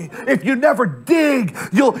currency. If you never dig,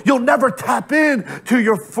 you'll never tap in to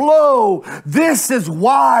your flow. This is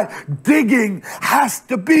why digging has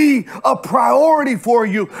to be a priority for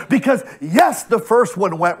you, because yes, the first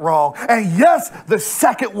one went wrong, and yes, the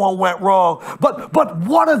second one went wrong, but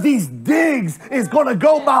one of these digs is going to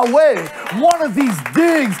go my way. One of these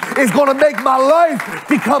digs is going to make my life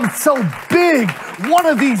become so big. One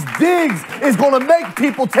of these digs is going to make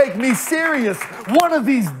people take me serious. One of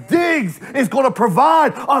these digs is going to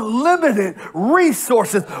provide unlimited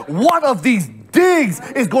resources. One of these digs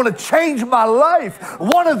is going to change my life.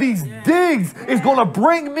 One of these digs is going to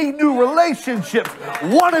bring me new relationships.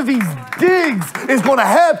 One of these digs is going to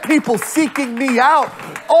have people seeking me out.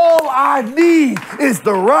 All I need is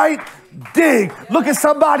the right dig. Look at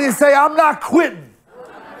somebody and say, I'm not quitting.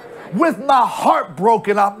 With my heart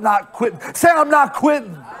broken, I'm not quitting. Say, I'm not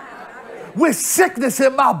quitting. With sickness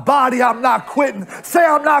in my body, I'm not quitting. Say,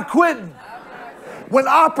 I'm not quitting. When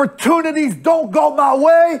opportunities don't go my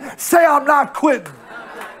way, say, I'm not quitting.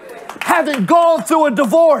 Having gone through a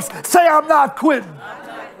divorce, say, I'm not quitting.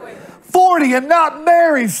 40 and not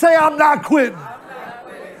married, say, I'm not quitting.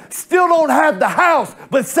 Still don't have the house,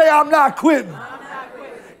 but say, I'm not quitting.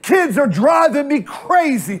 Kids are driving me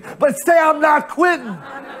crazy, but say, I'm not quitting.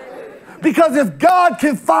 Because if God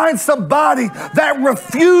can find somebody that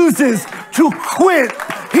refuses to quit,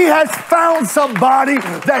 he has found somebody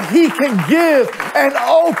that he can give an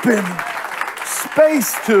open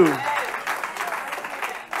space to.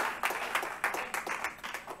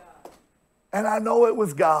 And I know it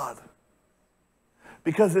was God,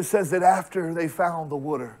 because it says that after they found the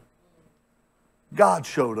water, God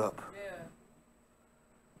showed up.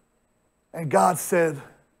 And God said,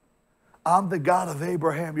 I'm the God of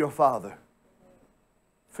Abraham, your father.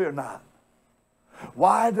 Fear not.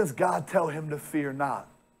 Why does God tell him to fear not?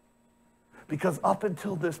 Because up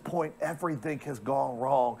until this point, everything has gone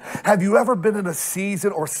wrong. Have you ever been in a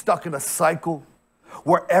season or stuck in a cycle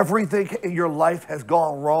where everything in your life has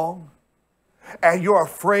gone wrong? And you're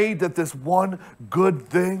afraid that this one good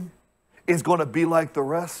thing is going to be like the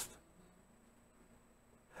rest?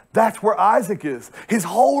 That's where Isaac is. His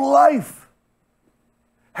whole life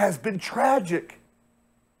has been tragic.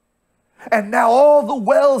 And now all the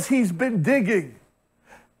wells he's been digging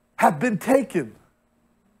have been taken.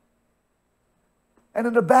 And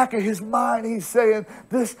in the back of his mind, he's saying,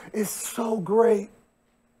 this is so great,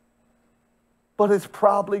 but it's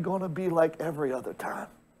probably going to be like every other time.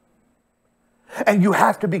 And you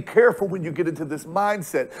have to be careful when you get into this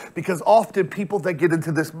mindset, because often people that get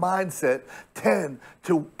into this mindset tend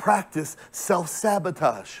to practice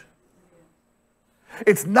self-sabotage.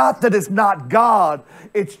 It's not that it's not God.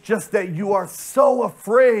 It's just that you are so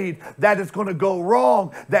afraid that it's going to go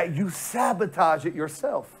wrong that you sabotage it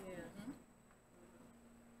yourself.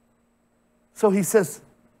 So he says,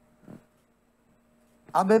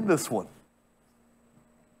 I'm in this one.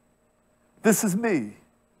 This is me.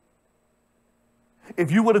 If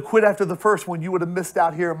you would have quit after the first one, you would have missed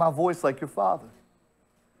out hearing my voice like your father.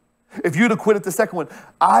 If you'd have quit at the second one,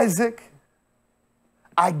 Isaac,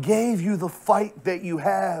 I gave you the fight that you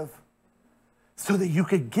have so that you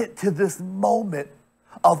could get to this moment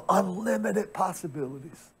of unlimited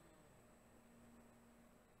possibilities.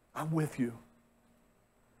 I'm with you.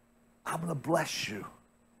 I'm going to bless you.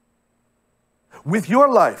 With your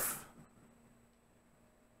life,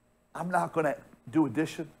 I'm not going to do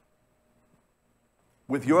addition.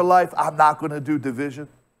 With your life, I'm not going to do division.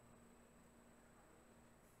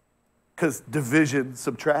 Because division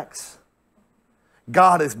subtracts.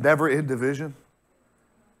 God is never in division.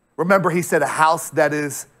 Remember, he said a house that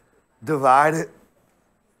is divided.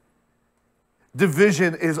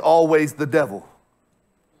 Division is always the devil.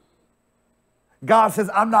 God says,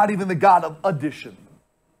 I'm not even the God of addition.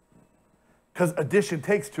 Because addition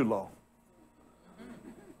takes too long.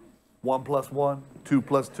 1 plus 1, 2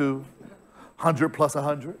 plus 2, 100 plus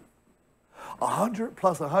 100. 100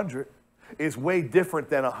 plus 100 is way different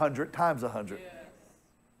than 100 times 100.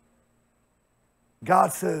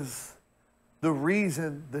 God says the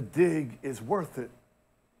reason the dig is worth it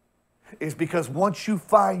is because once you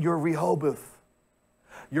find your Rehoboth,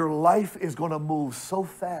 your life is going to move so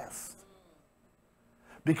fast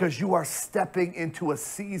because you are stepping into a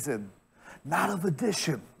season not of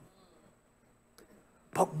addition,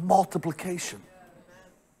 but multiplication.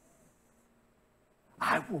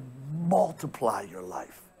 I will multiply your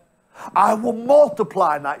life. I will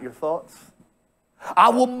multiply not your thoughts. I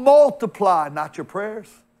will multiply not your prayers.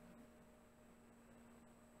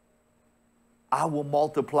 I will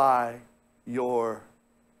multiply your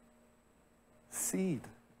seed.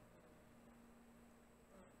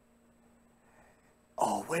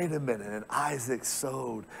 Oh, wait a minute. And Isaac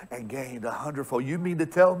sowed and gained 100-fold. You mean to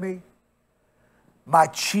tell me my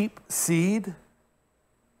cheap seed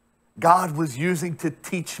God was using to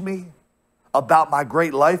teach me about my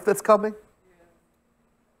great life that's coming?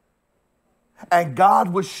 And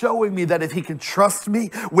God was showing me that if he can trust me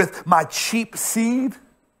with my cheap seed,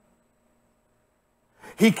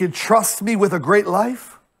 he can trust me with a great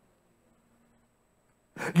life?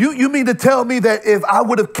 You mean to tell me that if I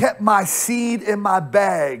would have kept my seed in my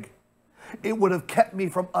bag, it would have kept me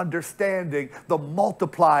from understanding the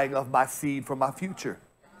multiplying of my seed for my future?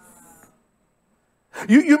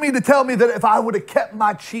 You mean to tell me that if I would have kept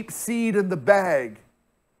my cheap seed in the bag,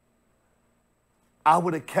 I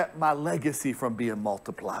would have kept my legacy from being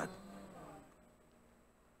multiplied?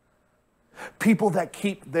 People that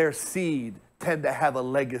keep their seed tend to have a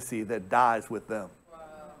legacy that dies with them.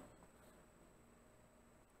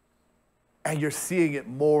 And you're seeing it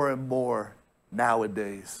more and more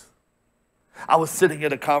nowadays. I was sitting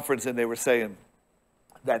at a conference and they were saying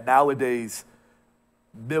that nowadays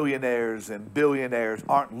millionaires and billionaires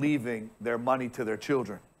aren't leaving their money to their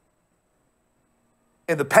children.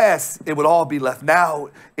 In the past, it would all be left. Now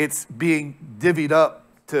it's being divvied up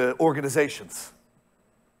to organizations.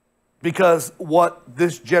 Because what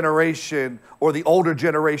this generation or the older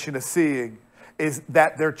generation is seeing is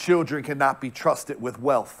that their children cannot be trusted with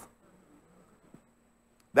wealth.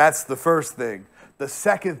 That's the first thing. The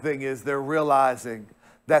second thing is they're realizing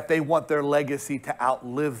that they want their legacy to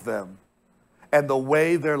outlive them. And the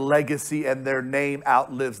way their legacy and their name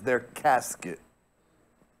outlives their casket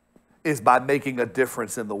is by making a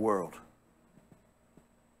difference in the world.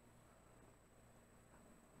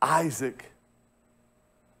 Isaac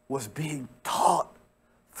was being taught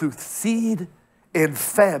through seed and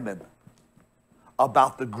famine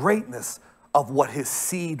about the greatness of what his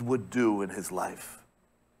seed would do in his life.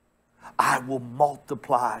 I will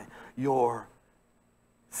multiply your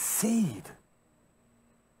seed.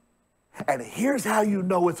 And here's how you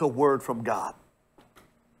know it's a word from God.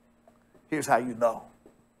 Here's how you know.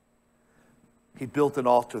 He built an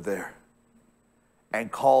altar there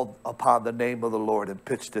and called upon the name of the Lord and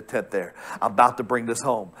pitched a tent there. I'm about to bring this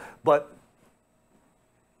home. But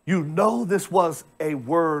you know this was a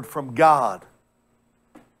word from God.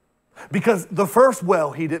 Because the first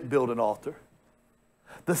well, he didn't build an altar.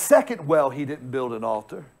 The second well, he didn't build an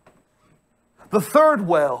altar. The third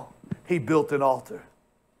well, he built an altar.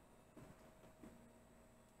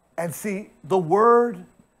 And see, the word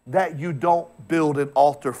that you don't build an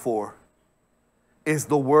altar for is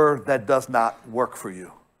the word that does not work for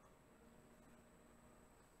you.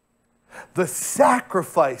 The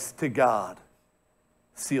sacrifice to God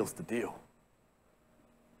seals the deal.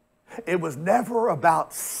 It was never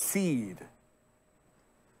about seed.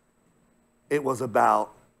 It was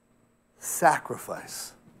about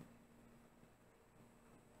sacrifice.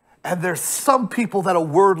 And there's some people that a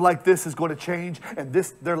word like this is going to change and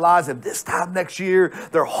their lives, and this time next year,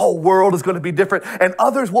 their whole world is going to be different. And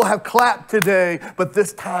others will have clapped today, but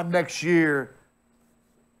this time next year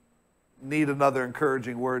need another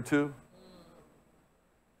encouraging word too.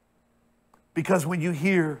 Because when you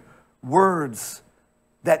hear words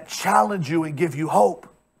that challenge you and give you hope,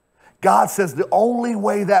 God says the only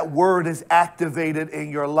way that word is activated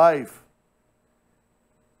in your life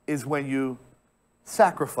is when you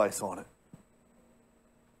sacrifice on it.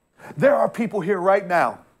 There are people here right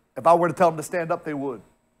now, if I were to tell them to stand up, they would.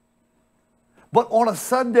 But on a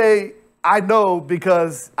Sunday, I know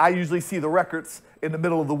because I usually see the records in the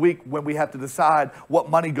middle of the week when we have to decide what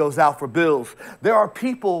money goes out for bills. There are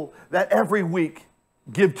people that every week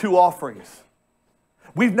give 2 offerings.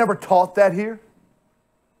 We've never taught that here,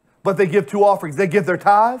 but they give 2 offerings. They give their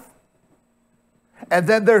tithe, and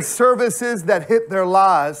then there's services that hit their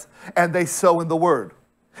lives, and they sow in the word.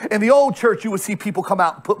 In the old church, you would see people come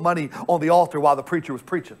out and put money on the altar while the preacher was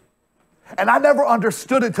preaching. And I never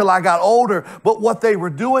understood it till I got older, but what they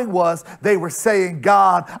were doing was they were saying,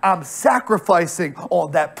 God, I'm sacrificing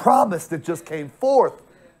on that promise that just came forth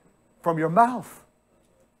from your mouth.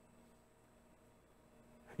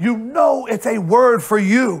 You know it's a word for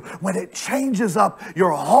you when it changes up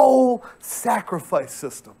your whole sacrifice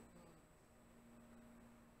system.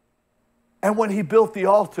 And when he built the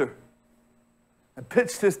altar and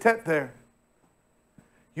pitched his tent there,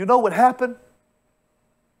 you know what happened?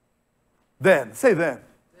 Then, say then.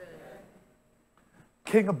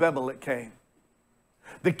 King Abimelech came.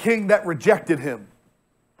 The king that rejected him.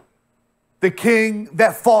 The king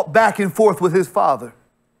that fought back and forth with his father.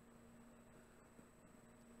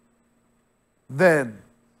 Then,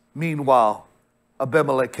 meanwhile,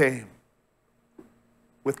 Abimelech came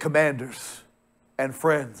with commanders and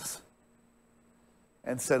friends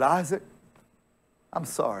and said, Isaac, I'm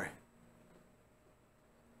sorry.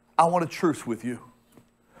 I want a truce with you.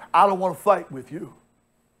 I don't want to fight with you.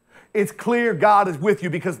 It's clear God is with you,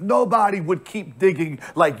 because nobody would keep digging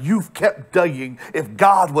like you've kept digging if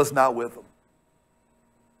God was not with them.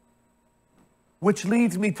 Which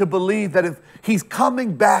leads me to believe that if he's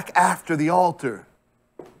coming back after the altar,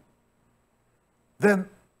 then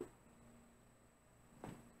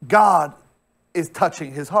God is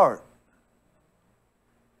touching his heart.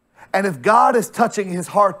 And if God is touching his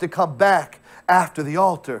heart to come back after the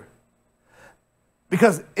altar,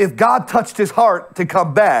 because if God touched his heart to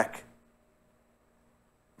come back,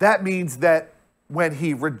 that means that when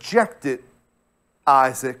he rejected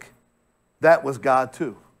Isaac, that was God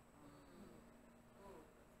too.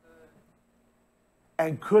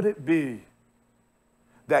 And could it be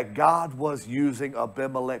that God was using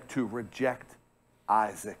Abimelech to reject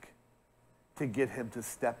Isaac to get him to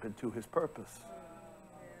step into his purpose?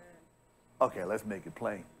 Okay, let's make it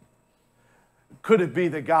plain. Could it be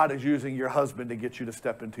that God is using your husband to get you to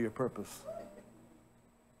step into your purpose?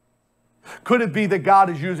 Could it be that God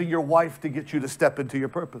is using your wife to get you to step into your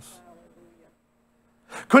purpose?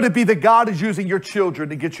 Could it be that God is using your children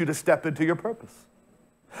to get you to step into your purpose?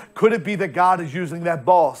 Could it be that God is using that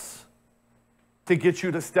boss to get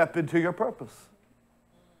you to step into your purpose?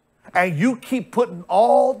 And you keep putting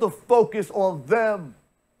all the focus on them.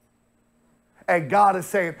 And God is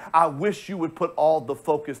saying, I wish you would put all the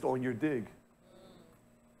focus on your dig.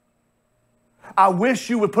 I wish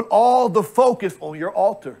you would put all the focus on your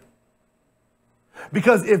altar.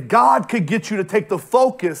 Because if God could get you to take the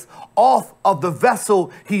focus off of the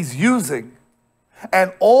vessel he's using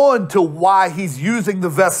and on to why he's using the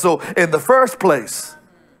vessel in the first place,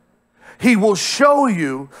 he will show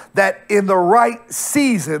you that in the right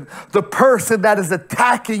season, the person that is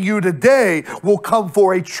attacking you today will come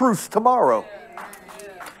for a truce tomorrow.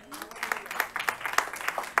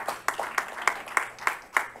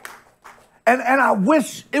 And I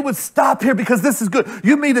wish it would stop here, because this is good.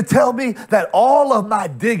 You mean to tell me that all of my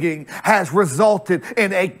digging has resulted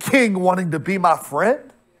in a king wanting to be my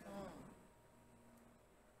friend?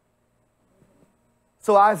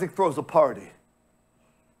 So Isaac throws a party.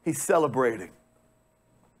 He's celebrating.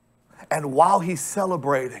 And while he's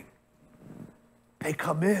celebrating, they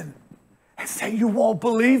come in and say, you won't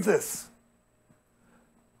believe this.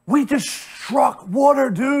 We just struck water,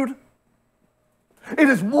 dude. It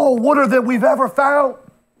is more water than we've ever found.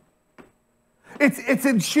 It's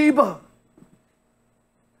in Sheba.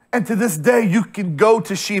 And to this day, you can go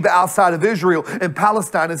to Sheba outside of Israel in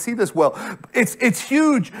Palestine and see this well. It's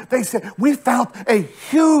huge. They said, we found a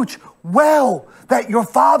huge well that your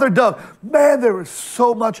father dug. Man, there is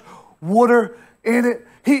so much water in it.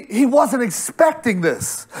 He wasn't expecting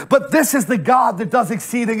this. But this is the God that does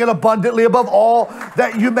exceeding and abundantly above all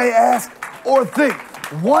that you may ask or think.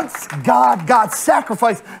 Once God got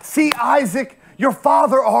sacrificed, see, Isaac, your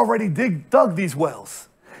father already dug these wells.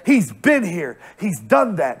 He's been here. He's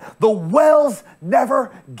done that. The wells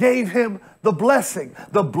never gave him the blessing.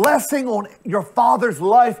 The blessing on your father's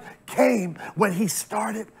life came when he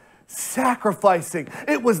started sacrificing.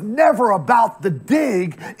 It was never about the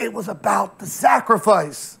dig. It was about the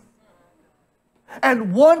sacrifice.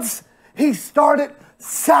 And once he started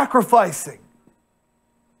sacrificing,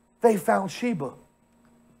 they found Sheba.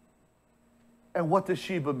 And what does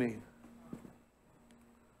Sheba mean?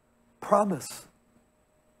 Promise.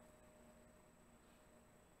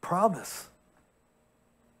 Promise.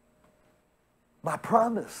 My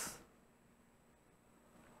promise.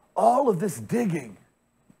 All of this digging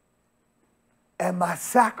and my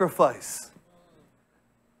sacrifice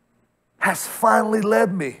has finally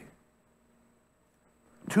led me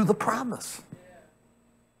to the promise.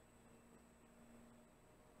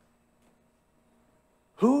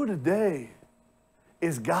 Who today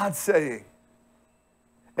is God saying,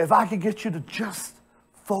 if I could get you to just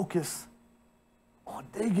focus on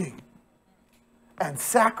digging and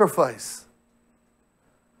sacrifice,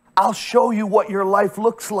 I'll show you what your life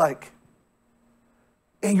looks like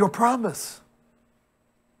in your promise.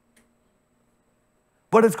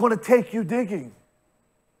 But it's going to take you digging,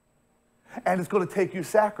 and it's going to take you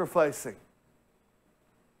sacrificing,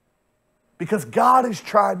 because God is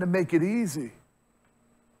trying to make it easy.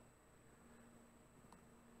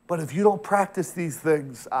 But if you don't practice these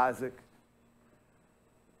things, Isaac,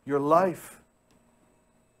 your life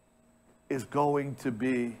is going to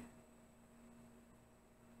be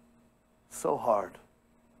so hard.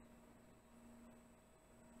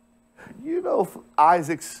 You know,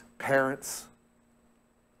 Isaac's parents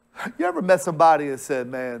You ever met somebody and said,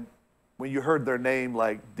 man, when you heard their name,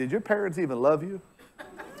 like, did your parents even love you?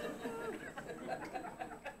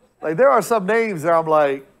 Like, there are some names that I'm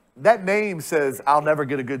like, that name says, I'll never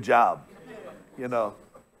get a good job, you know.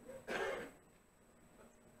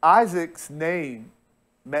 Isaac's name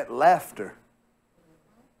meant laughter.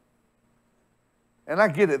 And I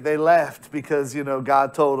get it, they laughed because, you know,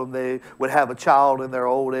 God told them they would have a child in their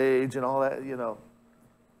old age and all that, you know.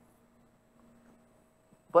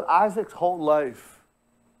 But Isaac's whole life,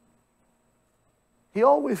 he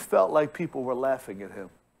always felt like people were laughing at him.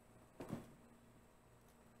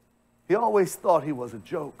 He always thought he was a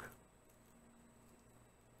joke.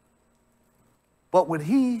 But when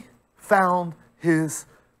he found his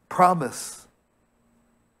promise,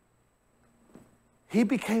 he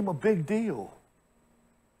became a big deal.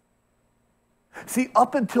 See,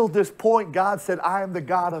 up until this point, God said, I am the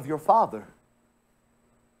God of your father.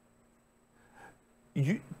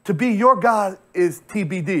 To be your God is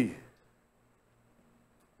TBD,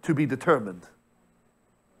 to be determined.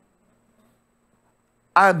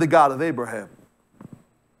 I am the God of Abraham.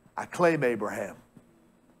 I claim Abraham.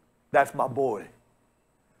 That's my boy.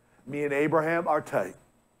 Me and Abraham are tight.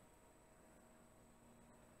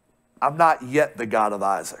 I'm not yet the God of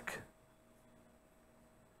Isaac.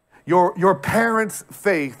 Your parents'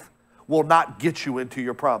 faith will not get you into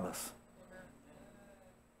your promise.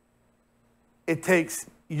 It takes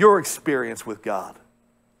your experience with God.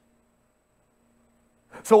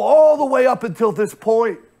 So all the way up until this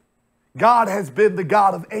point, God has been the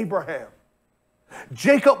God of Abraham.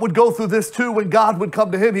 Jacob would go through this too. When God would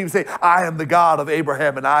come to him, he would say, I am the God of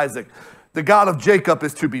Abraham and Isaac. The God of Jacob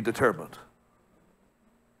is to be determined.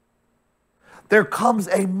 There comes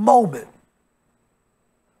a moment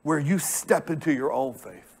where you step into your own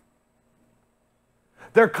faith.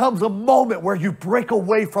 There comes a moment where you break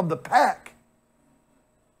away from the pack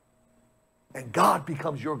and God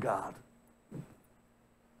becomes your God.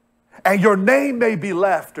 And your name may be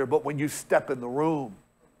laughter, but when you step in the room,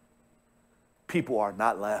 people are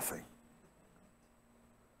not laughing.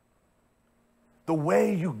 The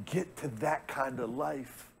way you get to that kind of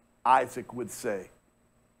life, Isaac would say,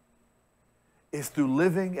 is through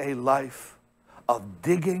living a life of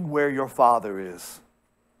digging where your father is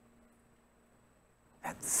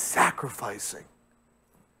and sacrificing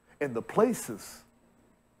in the places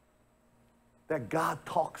that God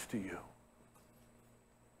talks to you.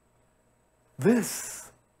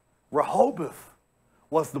 This, Rehoboth,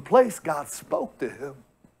 was the place God spoke to him.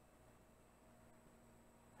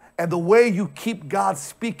 And the way you keep God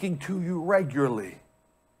speaking to you regularly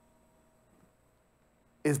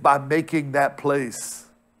is by making that place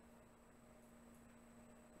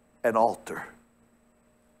an altar.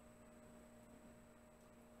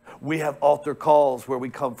 We have altar calls where we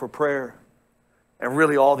come for prayer. And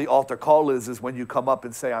really all the altar call is when you come up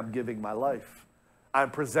and say, I'm giving my life.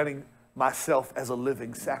 I'm presenting myself as a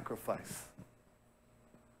living sacrifice.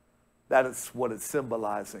 That is what it's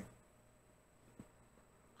symbolizing.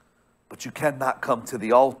 But you cannot come to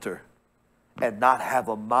the altar and not have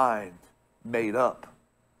a mind made up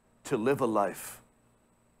to live a life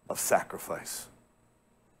of sacrifice.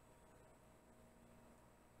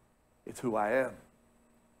 It's who I am.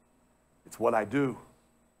 It's what I do.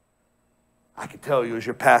 I can tell you as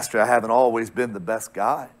your pastor, I haven't always been the best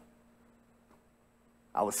guy.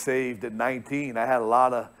 I was saved at 19. I had a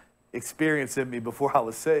lot of experience in me before I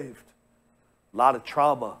was saved. A lot of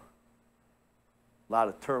trauma, a lot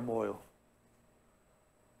of turmoil,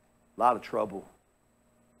 a lot of trouble.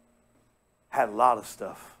 Had a lot of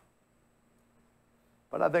stuff.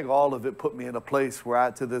 But I think all of it put me in a place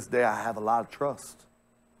where to this day, I have a lot of trust.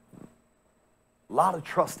 A lot of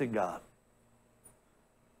trust in God.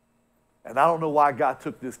 And I don't know why God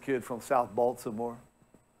took this kid from South Baltimore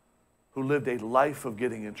who lived a life of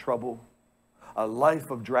getting in trouble, a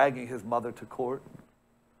life of dragging his mother to court,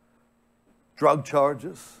 drug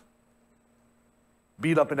charges,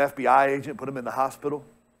 beat up an FBI agent, put him in the hospital,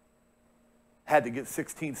 had to get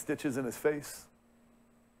 16 stitches in his face.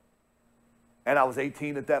 And I was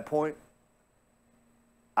 18 at that point.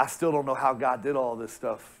 I still don't know how God did all this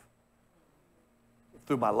stuff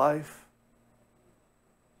through my life.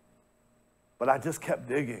 But I just kept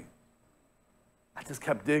digging. I just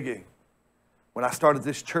kept digging. When I started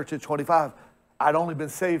this church at 25, I'd only been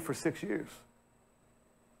saved for 6 years.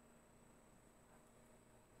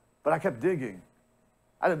 But I kept digging.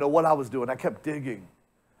 I didn't know what I was doing. I kept digging.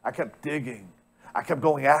 I kept digging. I kept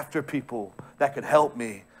going after people that could help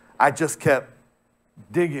me. I just kept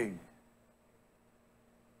digging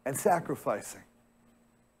and sacrificing.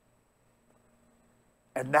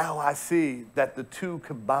 And now I see that the two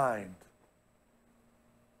combined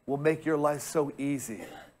will make your life so easy.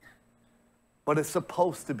 But it's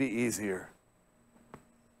supposed to be easier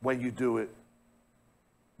when you do it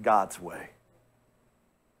God's way.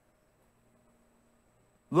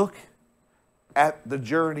 Look at the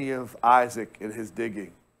journey of Isaac and his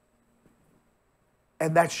digging.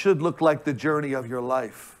 And that should look like the journey of your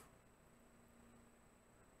life.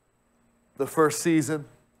 The first season,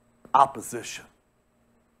 opposition.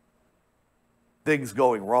 Things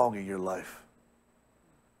going wrong in your life.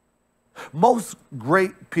 Most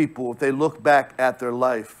great people, if they look back at their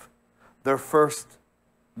life, their first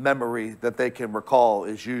memory that they can recall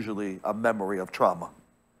is usually a memory of trauma.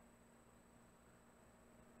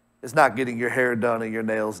 It's not getting your hair done and your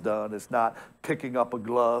nails done. It's not picking up a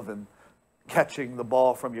glove and catching the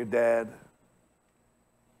ball from your dad.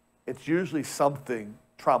 It's usually something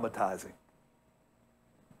traumatizing.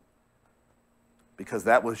 Because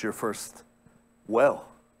that was your first well.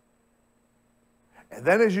 And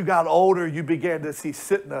then as you got older, you began to see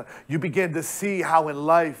sitna. You began to see how in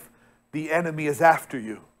life the enemy is after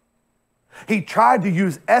you. He tried to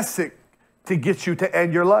use Esek to get you to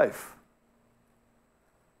end your life.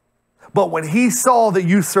 But when he saw that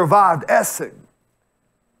you survived Esek,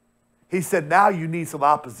 he said, now you need some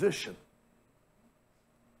opposition.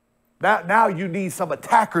 Now you need some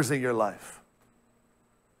attackers in your life.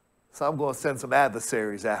 So I'm going to send some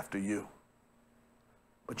adversaries after you.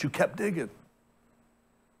 But you kept digging.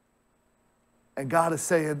 And God is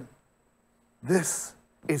saying, this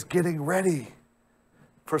is getting ready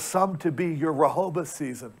for some to be your Rehoboth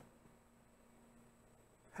season.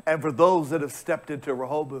 And for those that have stepped into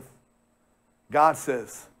Rehoboth, God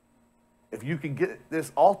says, if you can get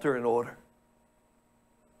this altar in order,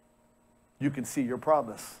 you can see your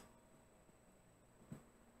promise.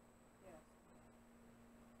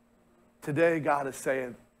 Today, God is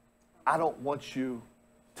saying, I don't want you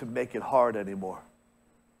to make it hard anymore.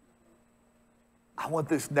 I want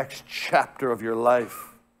this next chapter of your life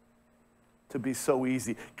to be so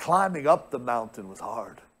easy. Climbing up the mountain was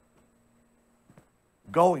hard.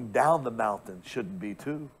 Going down the mountain shouldn't be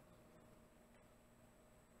too.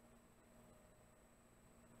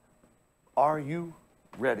 Are you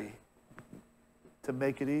ready to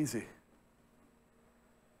make it easy?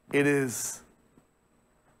 It is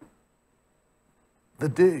the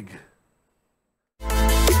dig.